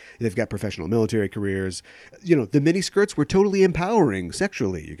domestic. They've got professional military careers. The miniskirts were totally empowering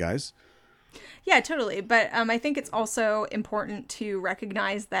sexually, you guys. Yeah, totally. But I think it's also important to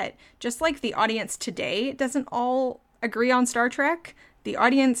recognize that just like the audience today doesn't all agree on Star Trek, the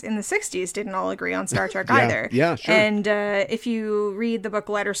audience in the 60s didn't all agree on Star Trek either. Yeah, sure. And if you read the book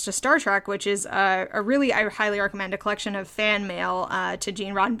Letters to Star Trek, which is I highly recommend, a collection of fan mail to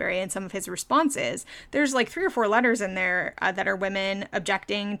Gene Roddenberry and some of his responses, there's like 3 or 4 letters in there that are women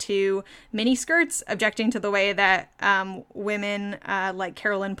objecting to miniskirts, objecting to the way that women like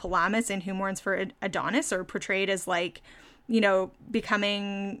Carolyn Palamas in Who Mourns for Adonis are portrayed as like,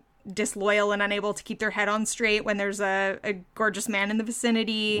 becoming disloyal and unable to keep their head on straight when there's a gorgeous man in the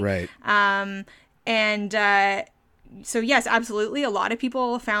vicinity. Right. So yes, absolutely. A lot of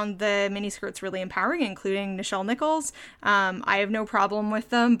people found the miniskirts really empowering, including Nichelle Nichols. I have no problem with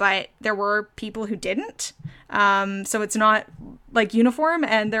them, but there were people who didn't. So it's not like uniform.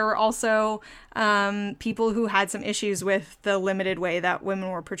 And there were also people who had some issues with the limited way that women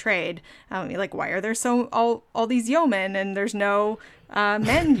were portrayed. Like, why are there all these yeomen and there's no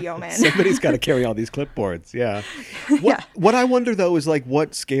men yeomen? Somebody's got to carry all these clipboards. Yeah. What I wonder though is like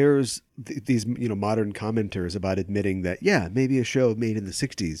what scares these modern commenters about admitting that maybe a show made in the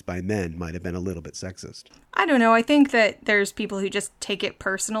 60s by men might have been a little bit sexist. I don't know. I think that there's people who just take it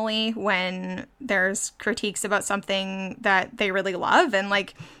personally when there's critiques about something that they really love, and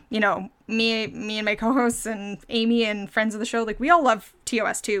like, me and my co-hosts and Amy and friends of the show, like, we all love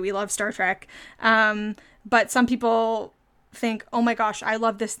TOS too. We love Star Trek. But some people think, oh my gosh, I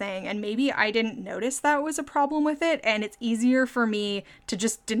love this thing, and maybe I didn't notice that was a problem with it, and it's easier for me to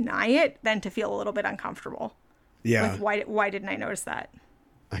just deny it than to feel a little bit uncomfortable. Yeah. With why didn't I notice that?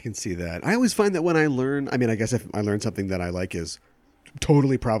 I can see that. I always find that when I learn, I guess if I learn something that I like is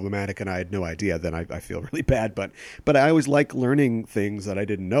totally problematic and I had no idea, then I feel really bad. But I always like learning things that I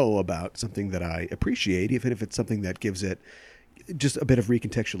didn't know about something that I appreciate, even if it's something that gives it just a bit of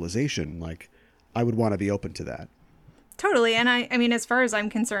recontextualization, like I would want to be open to that. Totally. And I mean, as far as I'm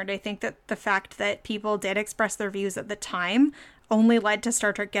concerned, I think that the fact that people did express their views at the time only led to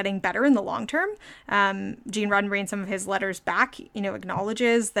Star Trek getting better in the long term. Gene Roddenberry, in some of his letters back,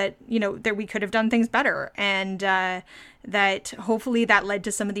 acknowledges that, that we could have done things better. And that hopefully that led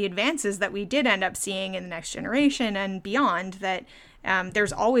to some of the advances that we did end up seeing in the Next Generation and beyond, that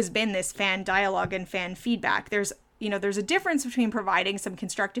there's always been this fan dialogue and fan feedback. There's a difference between providing some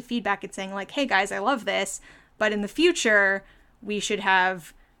constructive feedback and saying like, hey guys, I love this, but in the future we should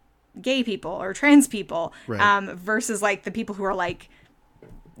have gay people or trans people, right. Versus like the people who are like,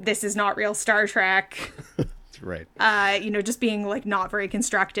 this is not real Star Trek. Right. Just being like not very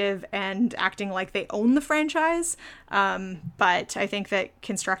constructive and acting like they own the franchise. But I think that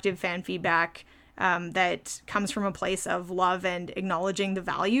constructive fan feedback that comes from a place of love and acknowledging the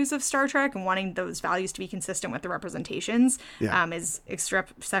values of Star Trek and wanting those values to be consistent with the representations is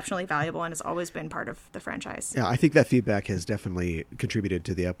exceptionally valuable and has always been part of the franchise. Yeah, I think that feedback has definitely contributed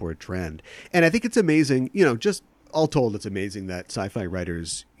to the upward trend. And I think it's amazing, just all told, it's amazing that sci-fi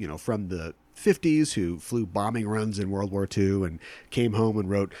writers, from the 50s who flew bombing runs in World War II and came home and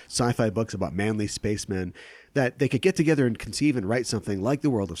wrote sci-fi books about manly spacemen, that they could get together and conceive and write something like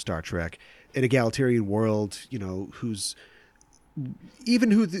the world of Star Trek, an egalitarian world, whose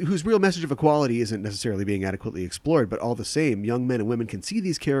real message of equality isn't necessarily being adequately explored, but all the same, young men and women can see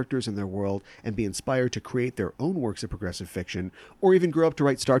these characters in their world and be inspired to create their own works of progressive fiction, or even grow up to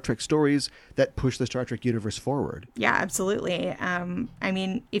write Star Trek stories that push the Star Trek universe forward. Yeah, absolutely. I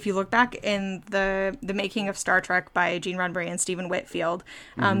mean, if you look back in the making of Star Trek by Gene Roddenberry and Stephen Whitfield,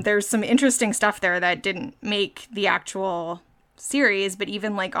 there's some interesting stuff there that didn't make the actual series, but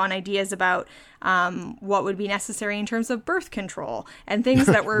even like on ideas about what would be necessary in terms of birth control and things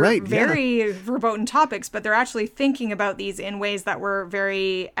that were right, very verboten topics, but they're actually thinking about these in ways that were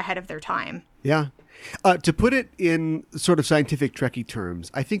very ahead of their time. Yeah. To put it in sort of scientific Trekkie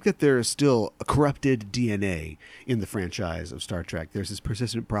terms, I think that there is still a corrupted DNA in the franchise of Star Trek. There's this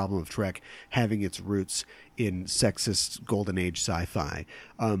persistent problem of Trek having its roots in sexist golden age sci-fi.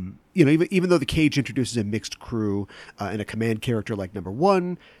 Even though the Cage introduces a mixed crew and a command character like Number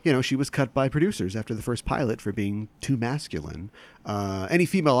One, she was cut by producers after the first pilot for being too masculine. Any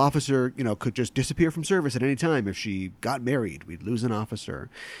female officer, could just disappear from service at any time. If she got married, we'd lose an officer.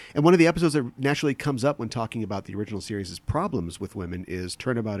 And one of the episodes that naturally comes up when talking about the original series' problems with women is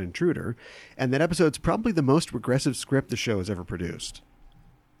Turnabout Intruder. And that episode's probably the most regressive script the show has ever produced.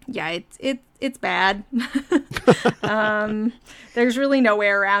 Yeah, it's bad. There's really no way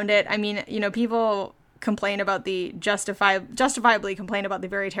around it. I mean, people complain about justifiably complain about the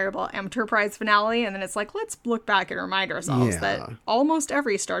very terrible Enterprise finale, and then it's like, let's look back and remind ourselves that almost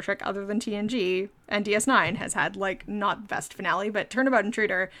every Star Trek other than TNG and DS9 has had like not the best finale, but Turnabout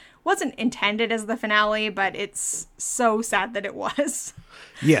Intruder wasn't intended as the finale, but it's so sad that it was.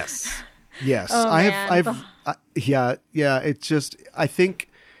 Yes. Oh, It's just, I think,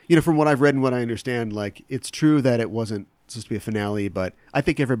 from what I've read and what I understand, like, it's true that it wasn't supposed to be a finale, but I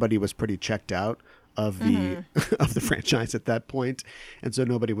think everybody was pretty checked out of the of the franchise at that point, and so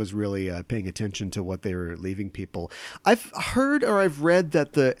nobody was really paying attention to what they were leaving people. I've heard or I've read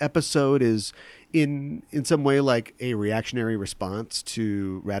that the episode is in some way like a reactionary response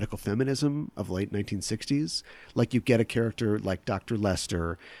to radical feminism of late 1960s. Like, you get a character like Dr.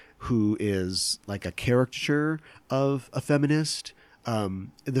 Lester, who is like a caricature of a feminist.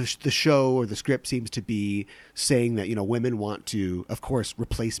 The show or the script seems to be saying that, women want to, of course,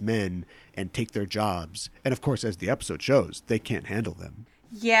 replace men and take their jobs. And of course, as the episode shows, they can't handle them.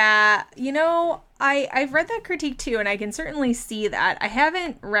 Yeah, I've read that critique too, and I can certainly see that. I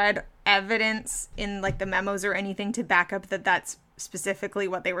haven't read evidence in like the memos or anything to back up that that's specifically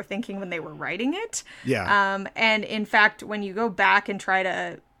what they were thinking when they were writing it. Yeah. And in fact, when you go back and try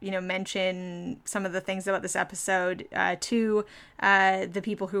to mention some of the things about this episode to the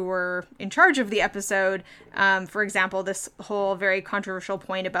people who were in charge of the episode. For example, this whole very controversial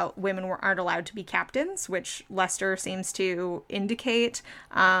point about women aren't allowed to be captains, which Lester seems to indicate.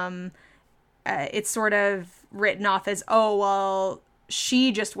 It's sort of written off as, oh, well,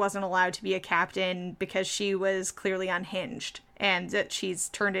 she just wasn't allowed to be a captain because she was clearly unhinged, and that she's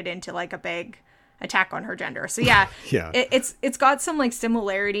turned it into like a big attack on her gender. So yeah, yeah. It's got some like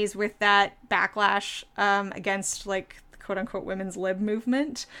similarities with that backlash against like quote unquote women's lib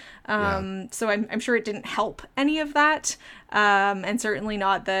movement. So I'm sure it didn't help any of that. And certainly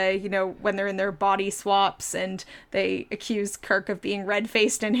not the, when they're in their body swaps and they accuse Kirk of being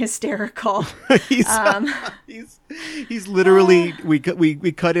red-faced and hysterical. He's literally,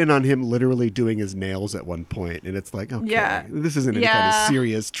 we cut in on him literally doing his nails at one point, and it's like, okay, this isn't any kind of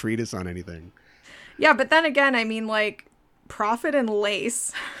serious treatise on anything. Yeah, but then again, I mean, like, Prophet and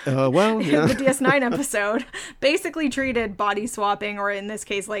Lace, the DS9 episode, basically treated body swapping, or in this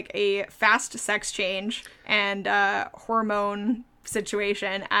case, like a fast sex change and hormone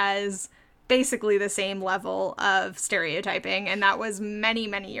situation, as basically the same level of stereotyping. And that was many,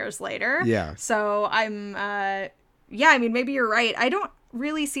 many years later. Yeah. So I mean, maybe you're right. I don't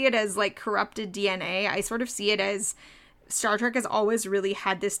really see it as like corrupted DNA. I sort of see it as Star Trek has always really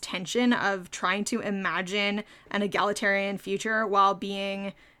had this tension of trying to imagine an egalitarian future while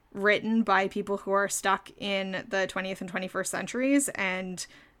being written by people who are stuck in the 20th and 21st centuries and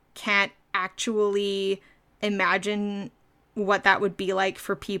can't actually imagine what that would be like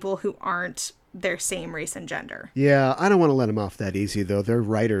for people who aren't their same race and gender. Yeah, I don't want to let them off that easy, though. They're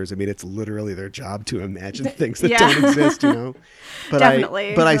writers. I mean, it's literally their job to imagine things that don't exist, But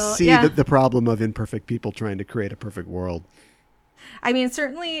Definitely. I see the problem of imperfect people trying to create a perfect world. I mean,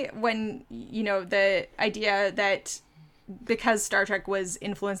 certainly when, the idea that because Star Trek was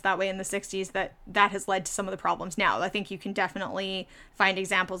influenced that way in the 60s, that has led to some of the problems now. I think you can definitely find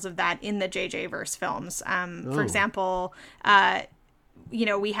examples of that in the JJ verse films. For example,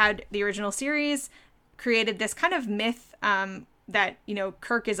 we had the original series created this kind of myth that,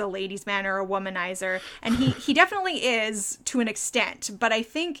 Kirk is a ladies' man or a womanizer. And he definitely is to an extent. But I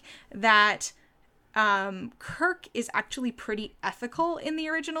think that Kirk is actually pretty ethical in the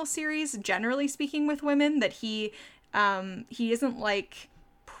original series, generally speaking, with women, that he isn't like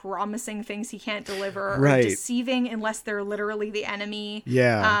promising things he can't deliver or deceiving unless they're literally the enemy.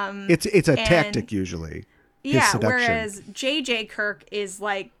 Yeah. It's a tactic usually. Yeah, whereas JJ Kirk is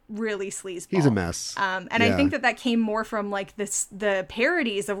like really sleazeball. He's a mess. I think that came more from like the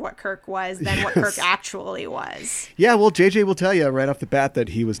parodies of what Kirk was than what Kirk actually was. Yeah, well, JJ will tell you right off the bat that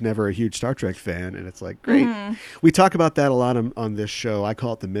he was never a huge Star Trek fan, and it's like, great. We talk about that a lot on this show. I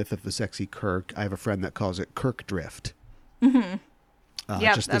call it the myth of the sexy Kirk. I have a friend that calls it Kirk drift.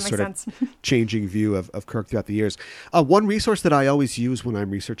 Just this sort of changing view of Kirk throughout the years. One resource that I always use when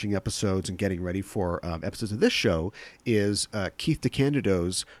I'm researching episodes and getting ready for episodes of this show is Keith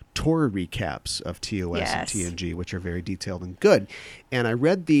DeCandido's Torah recaps of TOS and TNG, which are very detailed and good. And I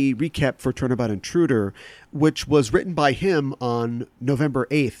read the recap for Turnabout Intruder, which was written by him on November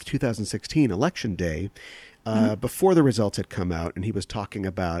 8th, 2016, Election Day. Before the results had come out, and he was talking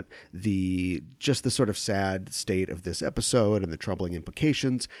about the sort of sad state of this episode and the troubling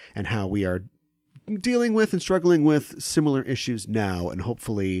implications and how we are dealing with and struggling with similar issues now. And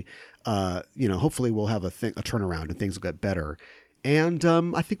hopefully, hopefully we'll have a turnaround and things will get better. And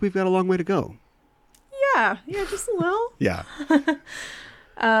I think we've got a long way to go. Yeah, just a little. Yeah.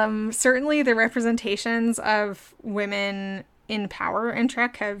 Certainly the representations of women in power in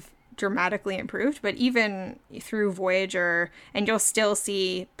Trek have dramatically improved, but even through Voyager, and you'll still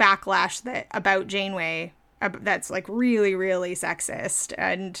see backlash about Janeway that's like really, really sexist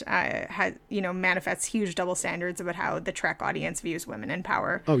and has manifests huge double standards about how the Trek audience views women in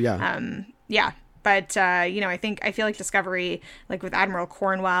power. Oh yeah. But I feel like Discovery, like with Admiral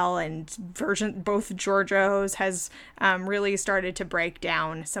Cornwell and both Georgios, has really started to break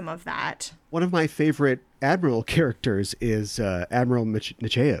down some of that. One of my favorite Admiral characters is Admiral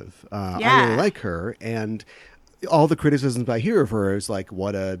Nechayev. I really like her, and all the criticisms I hear of her is like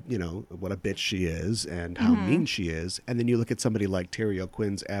what a bitch she is and how mean she is. And then you look at somebody like Terry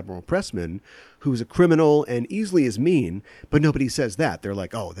O'Quinn's Admiral Pressman, who's a criminal and easily is mean, but nobody says that. They're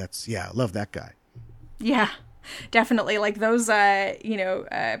like, oh, I love that guy. Yeah, definitely. Like those,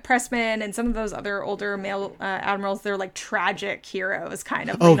 Pressman and some of those other older male admirals, they're like tragic heroes,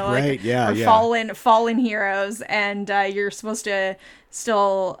 kind of. Fallen heroes, and you're supposed to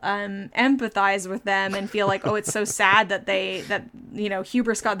still empathize with them and feel like, oh, it's so sad that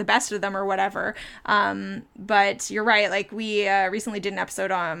hubris got the best of them or whatever. But you're right. Like we recently did an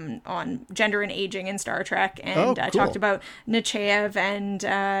episode on gender and aging in Star Trek, and talked about Nechayev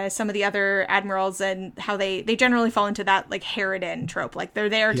and some of the other admirals and how they generally fall into that like Harridan trope. Like they're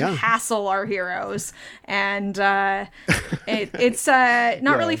there to hassle our heroes, and it's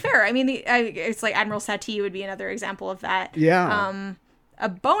not really fair. I mean, it's like Admiral Satie would be another example of that. Yeah. A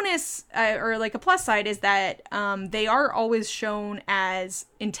bonus or like a plus side is that they are always shown as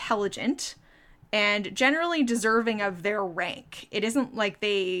intelligent and generally deserving of their rank. It isn't like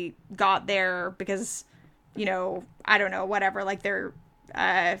they got there because I don't know, whatever, like they're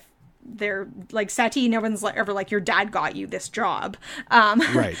like Sati, no one's ever like, your dad got you this job.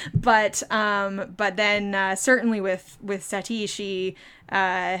 Right. But then certainly with Sati, she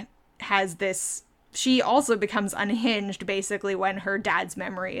has this, she also becomes unhinged basically when her dad's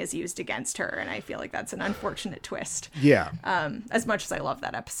memory is used against her. And I feel like that's an unfortunate twist. Yeah. As much as I love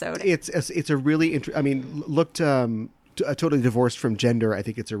that episode. It's a really totally divorced from gender. I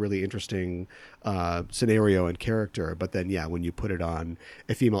think it's a really interesting scenario and character. But then, yeah, when you put it on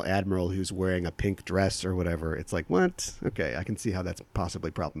a female admiral who's wearing a pink dress or whatever, it's like, what? Okay, I can see how that's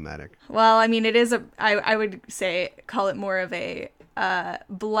possibly problematic. Well, I mean, it is I would say, call it more of a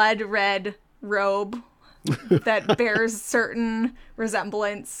blood red robe that bears certain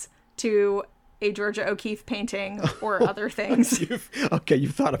resemblance to a Georgia O'Keeffe painting or other things. You've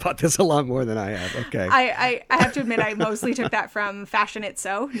thought about this a lot more than I have. Okay. I have to admit, I mostly took that from Fashion It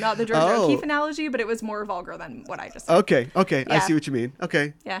So, not the Georgia O'Keeffe analogy, but it was more vulgar than what I just said. Okay. Yeah. I see what you mean.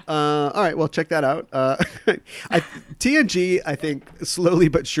 Okay. Yeah. All right, well, check that out. TNG, I think, slowly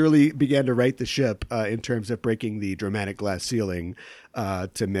but surely began to right the ship in terms of breaking the dramatic glass ceiling,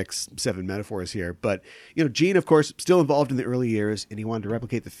 to mix 7 metaphors here. But, Gene, of course, still involved in the early years, and he wanted to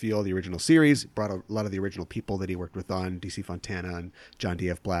replicate the feel of the original series, brought a lot of the original people that he worked with on, DC Fontana and John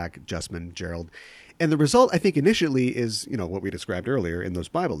D.F. Black, Justman, Gerald. And the result, I think, initially is, what we described earlier in those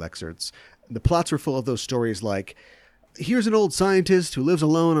Bible excerpts. The plots were full of those stories like, here's an old scientist who lives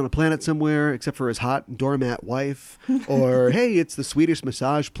alone on a planet somewhere except for his hot doormat wife. Or, hey, it's the Swedish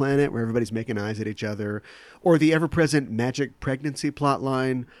massage planet where everybody's making eyes at each other. Or the ever-present magic pregnancy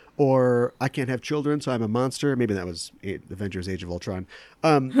plotline. Or I can't have children, so I'm a monster. Maybe that was Avengers Age of Ultron.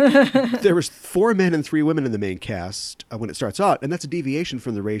 There was 4 men and 3 women in the main cast when it starts out. And that's a deviation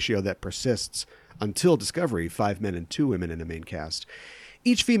from the ratio that persists until Discovery, 5 men and 2 women in the main cast.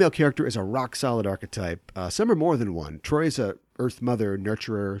 Each female character is a rock-solid archetype. Some are more than one. Troy's a Earth Mother,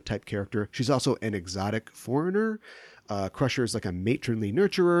 nurturer type character. She's also an exotic foreigner. Crusher's like a matronly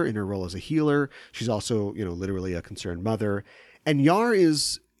nurturer in her role as a healer. She's also, literally a concerned mother. And Yar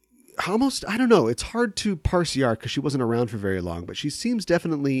is almost, I don't know, it's hard to parse Yar because she wasn't around for very long, but she seems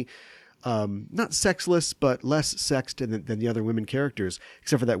definitely not sexless, but less sexed than the other women characters,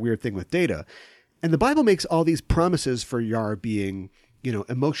 except for that weird thing with Data. And the Bible makes all these promises for Yar being,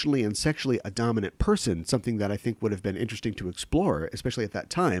 emotionally and sexually a dominant person, something that I think would have been interesting to explore, especially at that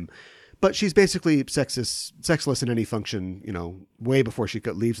time. But she's basically sexless in any function, way before she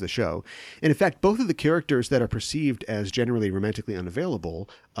leaves the show. And in fact, both of the characters that are perceived as generally romantically unavailable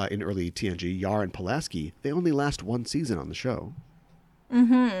in early TNG, Yar and Pulaski, they only last 1 season on the show.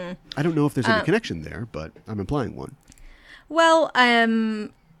 Mm-hmm. I don't know if there's any connection there, but I'm implying one. Well,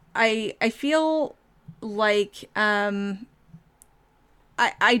 I feel like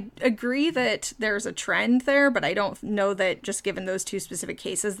I agree that there's a trend there, but I don't know that just given those 2 specific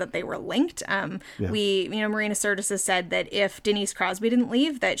cases that they were linked. Marina Sirtis has said that if Denise Crosby didn't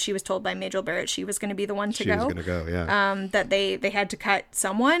leave, that she was told by Majel Barrett she was going to be the one to go. She was going to go, yeah. That they had to cut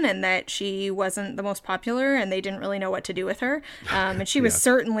someone and that she wasn't the most popular and they didn't really know what to do with her. And she was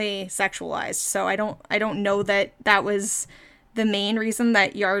certainly sexualized. So I don't know that was the main reason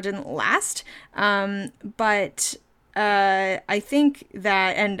that Yar didn't last. But I think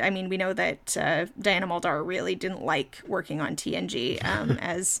that, and I mean, we know that Diana Muldaur really didn't like working on TNG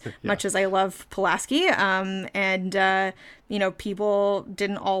as much as I love Pulaski, and people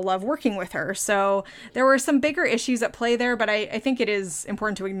didn't all love working with her. So there were some bigger issues at play there, but I think it is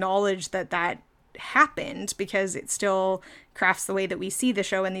important to acknowledge that happened because it still crafts the way that we see the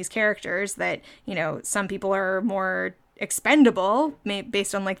show and these characters, that, some people are more expendable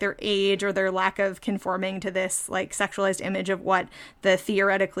based on like their age or their lack of conforming to this like sexualized image of what the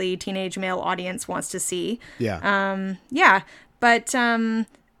theoretically teenage male audience wants to see. But I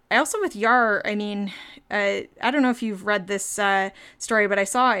also, with Yar, I mean, I don't know if you've read this story, but I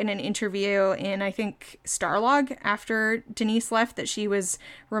saw in an interview in, I think, Starlog after Denise left, that she was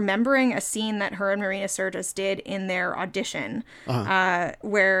remembering a scene that her and Marina Sirtis did in their audition,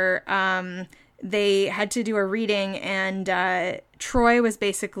 where they had to do a reading, and Troy was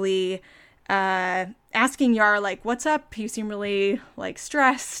basically asking Yar, like, what's up? You seem really, like,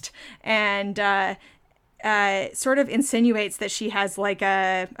 stressed. And sort of insinuates that she has, like,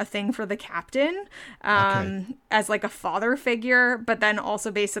 a thing for the captain as, like, a father figure, but then also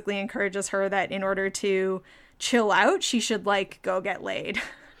basically encourages her that in order to chill out, she should, like, go get laid.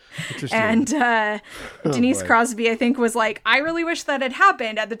 Interesting. And Denise boy. Crosby, I think, was like, I really wish that had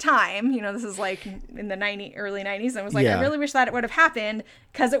happened at the time. You know, this is like in the early 90s. And was like, Yeah. I really wish that it would have happened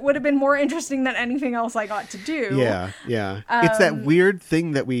because it would have been more interesting than anything else I got to do. Yeah. It's that weird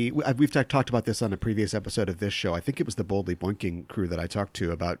thing that we've talked about this on a previous episode of this show. I think it was the Boldly Boinking crew that I talked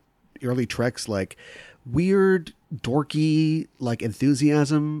to about early Trek's like weird, dorky, like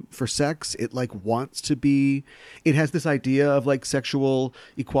enthusiasm for sex. It like wants to be, it has this idea of like sexual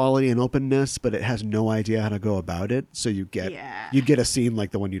equality and openness, but it has no idea how to go about it. So you'd get a scene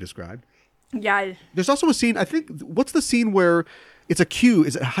like the one you described. Yeah. There's also a scene, I think, what's the scene where it's a Q?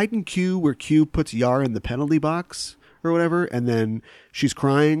 Is it Hayden Q where Q puts Yar in the penalty box or whatever? And then she's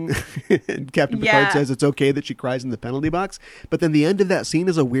crying and Captain Picard says it's okay that she cries in the penalty box. But then the end of that scene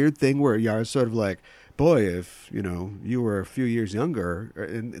is a weird thing where Yar's sort of like, boy, if, you know, you were a few years younger.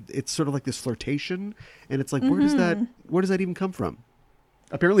 And it's sort of like this flirtation. And it's like, where does that even come from?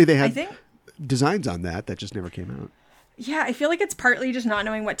 Apparently they had designs on that just never came out. Yeah, I feel like it's partly just not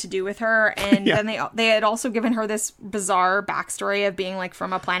knowing what to do with her, and then they had also given her this bizarre backstory of being like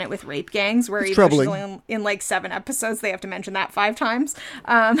from a planet with rape gangs, where even though she's only in like 7 episodes, they have to mention that 5 times.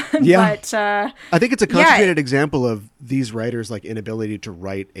 But I think it's a concentrated example of these writers' like inability to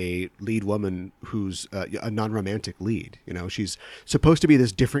write a lead woman who's a non-romantic lead. You know, she's supposed to be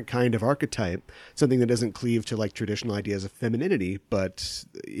this different kind of archetype, something that doesn't cleave to like traditional ideas of femininity. But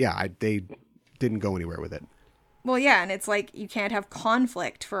they didn't go anywhere with it. Well, yeah, and it's like you can't have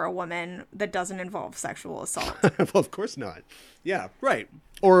conflict for a woman that doesn't involve sexual assault. Well, of course not. Yeah, right.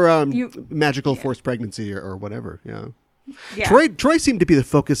 Or magical forced pregnancy or whatever. Yeah. Troy seemed to be the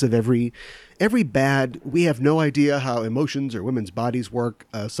focus of every bad, we have no idea how emotions or women's bodies work,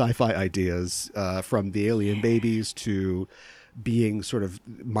 sci-fi ideas, from the alien babies to being sort of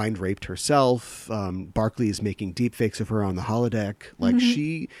mind raped herself. Barclay is making deep fakes of her on the holodeck. Like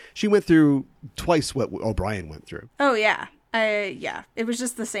she went through twice what O'Brien went through. Oh yeah. It was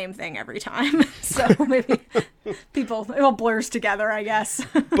just the same thing every time. So maybe it all blurs together, I guess.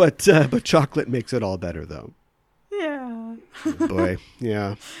 But chocolate makes it all better though. Yeah. Oh, boy.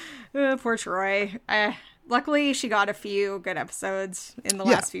 Yeah. Poor Troy. Luckily she got a few good episodes in the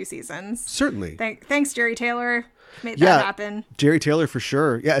last few seasons. Certainly. Thanks, Jerry Taylor. Made that happen. Jerry Taylor for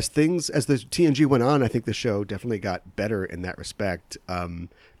sure. Yeah, as the TNG went on, I think the show definitely got better in that respect.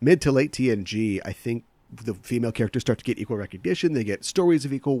 Mid to late TNG, I think the female characters start to get equal recognition. They get stories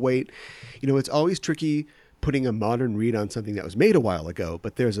of equal weight. You know, it's always tricky putting a modern read on something that was made a while ago,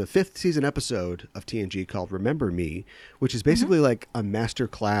 but there's a 5th season episode of TNG called Remember Me, which is basically like a master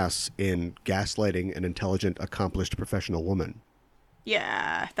class in gaslighting an intelligent, accomplished professional woman.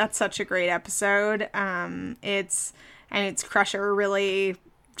 Yeah, that's such a great episode. It's Crusher really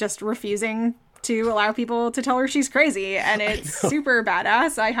just refusing to allow people to tell her she's crazy, and it's super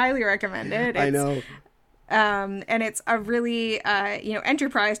badass. I highly recommend it. I know. And it's a really,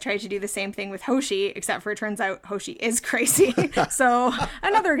 Enterprise tried to do the same thing with Hoshi, except for it turns out Hoshi is crazy. So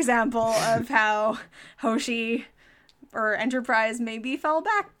another example of how Hoshi or Enterprise maybe fell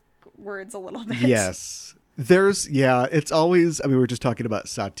backwards a little bit. Yes. It's always, we were just talking about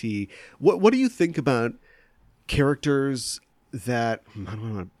Sati. What do you think about characters that, I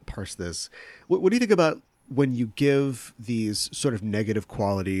don't want to parse this. What do you think about when you give these sort of negative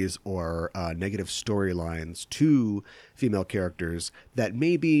qualities or negative storylines to female characters that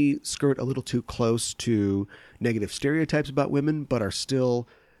maybe skirt a little too close to negative stereotypes about women, but are still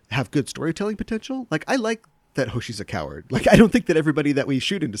have good storytelling potential? Like, I like that Hoshi's a coward. Like, I don't think that everybody that we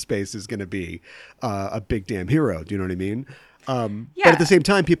shoot into space is going to be a big damn hero. Do you know what I mean? But at the same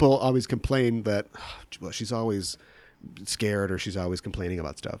time, people always complain that, she's always scared or she's always complaining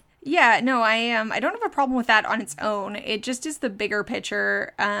about stuff. Yeah, no, I don't have a problem with that on its own. It just is the bigger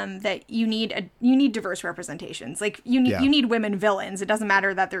picture that you need diverse representations. Like you need women villains. It doesn't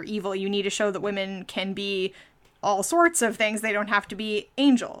matter that they're evil. You need to show that women can be all sorts of things. They don't have to be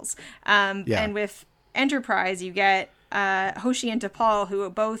angels. And with Enterprise, you get Hoshi and T'Pol, who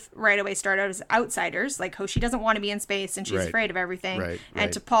both right away start out as outsiders. Like, Hoshi doesn't want to be in space and she's afraid of everything.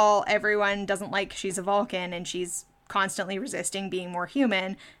 And T'Pol, everyone doesn't like, she's a Vulcan and she's constantly resisting being more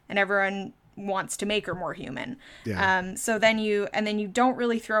human, and everyone wants to make her more human. So then you don't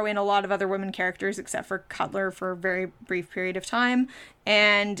really throw in a lot of other women characters except for Cutler for a very brief period of time,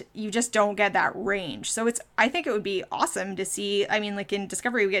 and you just don't get that range. So I think it would be awesome to see, like in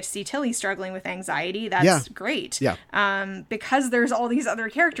Discovery we get to see Tilly struggling with anxiety. That's great. Because there's all these other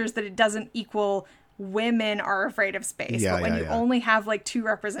characters that it doesn't equal women are afraid of space. But when you only have like 2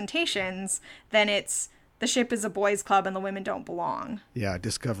 representations, then it's the ship is a boys' club and the women don't belong. Yeah,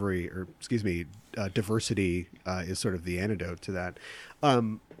 diversity is sort of the antidote to that.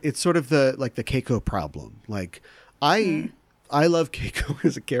 It's sort of the Keiko problem. Like, I love Keiko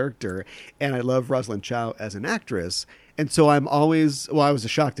as a character, and I love Rosalind Chow as an actress. And so I'm always, I was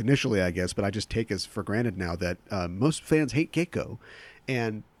shocked initially, I guess, but I just take as for granted now that most fans hate Keiko.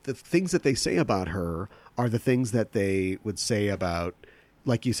 And the things that they say about her are the things that they would say about,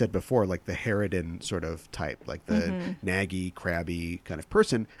 like you said before, like the Harridan sort of type, like the naggy, crabby kind of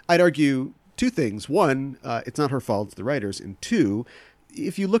person. I'd argue two things. One, it's not her fault, it's the writers. And two,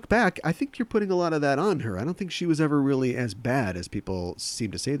 if you look back, I think you're putting a lot of that on her. I don't think she was ever really as bad as people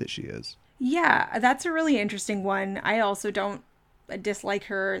seem to say that she is. Yeah, that's a really interesting one. I also don't dislike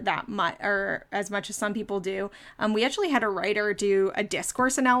her that much, or as much as some people do. We actually had a writer do a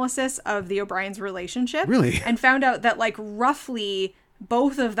discourse analysis of the O'Brien's relationship. Really? And found out that like roughly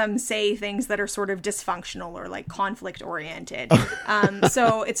both of them say things that are sort of dysfunctional or like conflict oriented.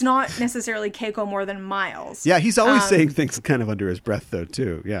 So it's not necessarily Keiko more than Miles. Yeah, he's always saying things kind of under his breath though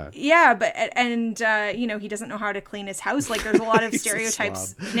too. Yeah. Yeah, but you know, he doesn't know how to clean his house. Like there's a lot of He's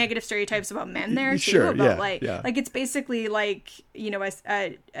stereotypes, negative stereotypes about men there too. Sure, about yeah. like it's basically like, you know,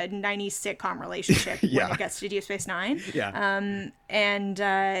 a 90s sitcom relationship when it gets to Deep Space Nine. Yeah. And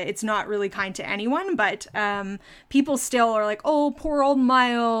it's not really kind to anyone, but people still are like, oh, poor old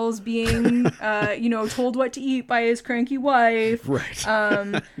Miles being, you know, told what to eat by his cranky wife.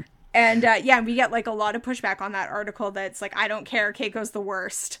 Right. And yeah, we get like a lot of pushback on that article that's like, I don't care, Keiko's the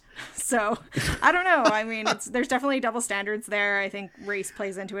worst. So I don't know. I mean, there's definitely double standards there. I think race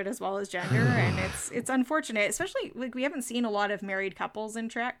plays into it as well as gender, and it's unfortunate, especially like we haven't seen a lot of married couples in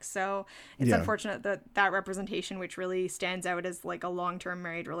Trek, so it's unfortunate that representation, which really stands out as like a long-term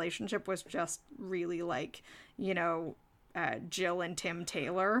married relationship, was just really like, you know, Jill and Tim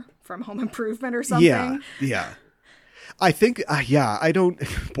Taylor from Home Improvement or something. Yeah. I think, I don't,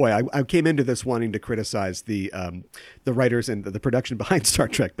 boy, I came into this wanting to criticize the writers and the production behind Star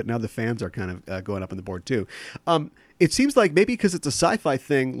Trek, but now the fans are kind of going up on the board too. It seems like maybe because it's a sci-fi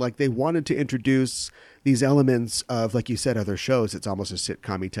thing, like they wanted to introduce these elements of, like you said, other shows. It's almost a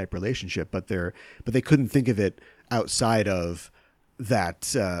sitcom-y type relationship, but they couldn't think of it outside of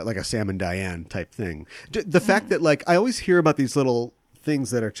that, like a Sam and Diane type thing. The fact that, like, I always hear about these little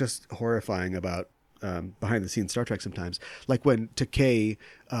things that are just horrifying about behind the scenes Star Trek sometimes, like when Takei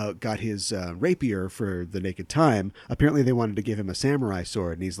got his rapier for the Naked Time. Apparently they wanted to give him a samurai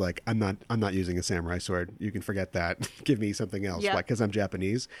sword, and he's like, I'm not using a samurai sword, you can forget that. Give me something else, like, because I'm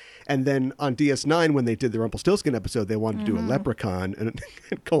Japanese. And then on DS9, when they did the Rumpelstiltskin episode, they wanted to do a leprechaun, and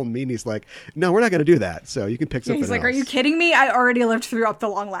Cole Meany's like, no, we're not going to do that, so you can pick something else. He's like, are you kidding me? I already lived through Up the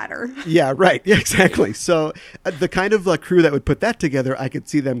Long Ladder. Yeah, right. Yeah, exactly. So the kind of crew that would put that together, I could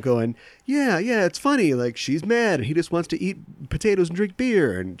see them going, yeah, it's funny. Like, she's mad and he just wants to eat potatoes and drink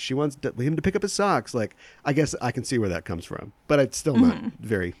beer, and she wants him to pick up his socks. Like, I guess I can see where that comes from, but it's still not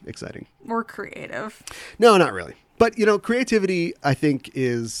very exciting. Or creative. No, not really. But, you know, creativity, I think,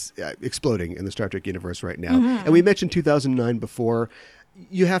 is exploding in the Star Trek universe right now. And we mentioned 2009 before.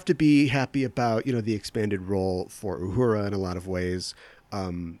 You have to be happy about, you know, the expanded role for Uhura in a lot of ways.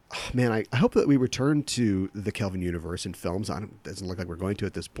 Man, I hope that we return to the Kelvin universe in films. It doesn't look like we're going to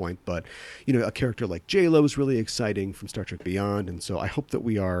at this point, but, you know, a character like J-Lo is really exciting from Star Trek Beyond, and so I hope that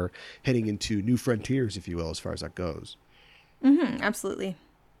we are heading into new frontiers, if you will, as far as that goes. Absolutely.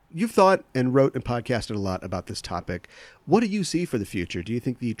 You've thought and wrote and podcasted a lot about this topic. What do you see for the future? Do you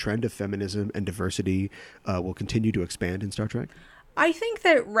think the trend of feminism and diversity will continue to expand in Star Trek? I think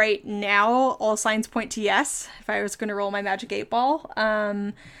that right now all signs point to yes, if I was going to roll my magic 8-ball.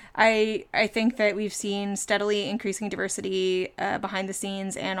 I think that we've seen steadily increasing diversity behind the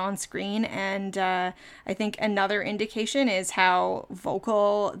scenes and on screen, and I think another indication is how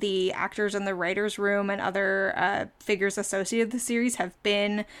vocal the actors in the writers' room and other figures associated with the series have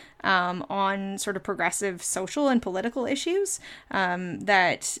been on sort of progressive social and political issues.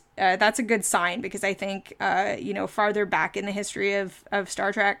 That's a good sign, because I think you know, farther back in the history of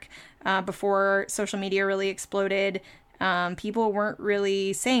Star Trek, before social media really exploded, people weren't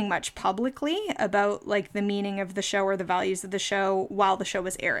really saying much publicly about like the meaning of the show or the values of the show while the show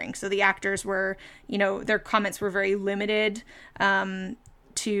was airing. So the actors were, you know, their comments were very limited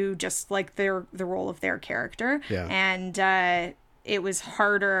to just like the role of their character. Yeah. And it was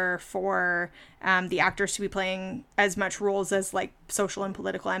harder for the actors to be playing as much roles as like social and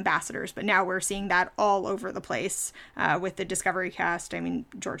political ambassadors. But now we're seeing that all over the place with the Discovery cast. I mean,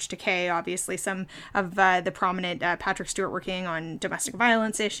 George Takei, obviously, some of the prominent Patrick Stewart working on domestic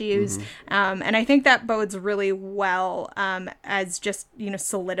violence issues. And I think that bodes really well as just,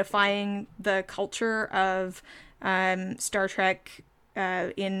 solidifying the culture of Star Trek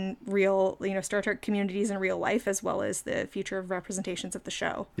in real, Star Trek communities in real life, as well as the future of representations of the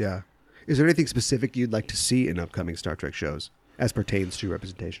show. Yeah. Is there anything specific you'd like to see in upcoming Star Trek shows as pertains to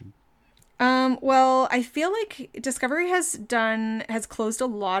representation? Well, I feel like Discovery has closed a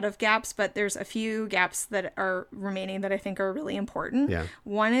lot of gaps, but there's a few gaps that are remaining that I think are really important. Yeah.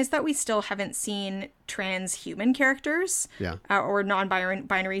 One is that we still haven't seen transhuman characters, or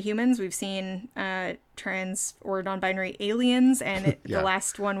non-binary humans. We've seen trans or non-binary aliens, and the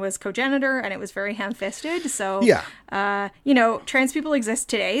last one was Cogenitor, and it was very ham-fisted. So, trans people exist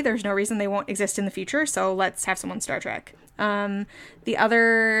today. There's no reason they won't exist in the future. So let's have some on Star Trek. The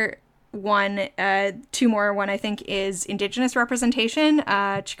other one, one I think is Indigenous representation.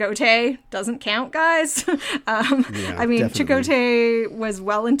 Chakotay doesn't count, guys. I mean, definitely. Chakotay was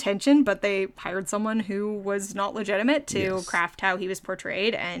well-intentioned, but they hired someone who was not legitimate to craft how he was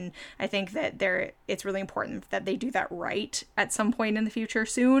portrayed, and I think that it's really important that they do that right at some point in the future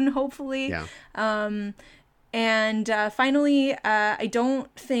soon, hopefully. Yeah. And finally, I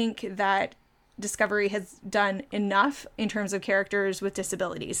don't think that Discovery has done enough in terms of characters with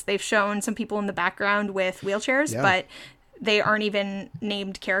disabilities. They've shown some people in the background with wheelchairs, but they aren't even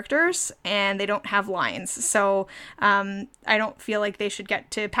named characters, and they don't have lines. So I don't feel like they should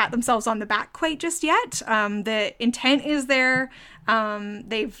get to pat themselves on the back quite just yet. The intent is there.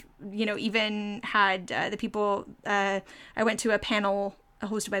 They've, even had the people. I went to a panel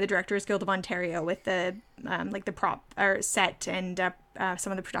hosted by the Directors Guild of Ontario with the prop or set and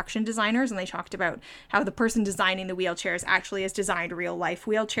some of the production designers, and they talked about how the person designing the wheelchairs actually has designed real life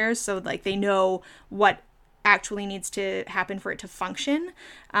wheelchairs, so like they know what actually needs to happen for it to function.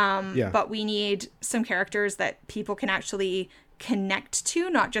 But we need some characters that people can actually connect to,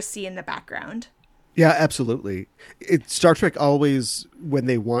 not just see in the background. Yeah, absolutely. Star Trek always, when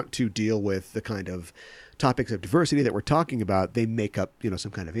they want to deal with the kind of topics of diversity that we're talking about, they make up,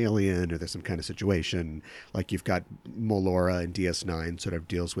 some kind of alien, or there's some kind of situation. Like you've got Molora in DS9 sort of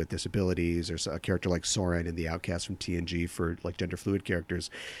deals with disabilities, or a character like Soren in The Outcast from TNG for like gender fluid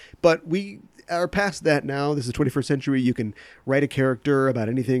characters. But we are past that now. This is the 21st century. You can write a character about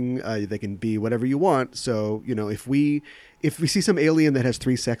anything. They can be whatever you want. So, if we see some alien that has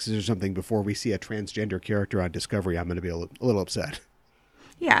 3 sexes or something before we see a transgender character on Discovery, I'm going to be a little upset.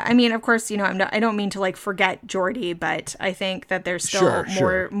 Yeah, I mean, of course, I don't mean to like forget Geordi, but I think that there's still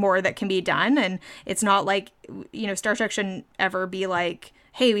more that can be done, and it's not like Star Trek shouldn't ever be like,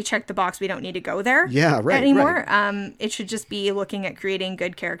 hey, we checked the box, we don't need to go there anymore. Right. It should just be looking at creating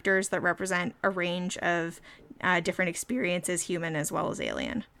good characters that represent a range of different experiences, human as well as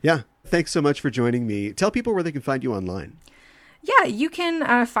alien. Yeah, thanks so much for joining me. Tell people where they can find you online. Yeah, you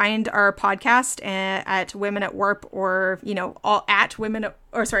can find our podcast at Women at Warp, or, all at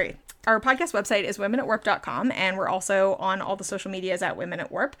our podcast website is womenatwarp.com, and we're also on all the social medias at Women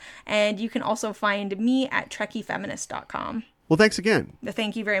at Warp. And you can also find me at trekkiefeminist.com. Well, thanks again.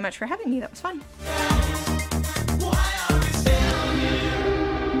 Thank you very much for having me. That was fun.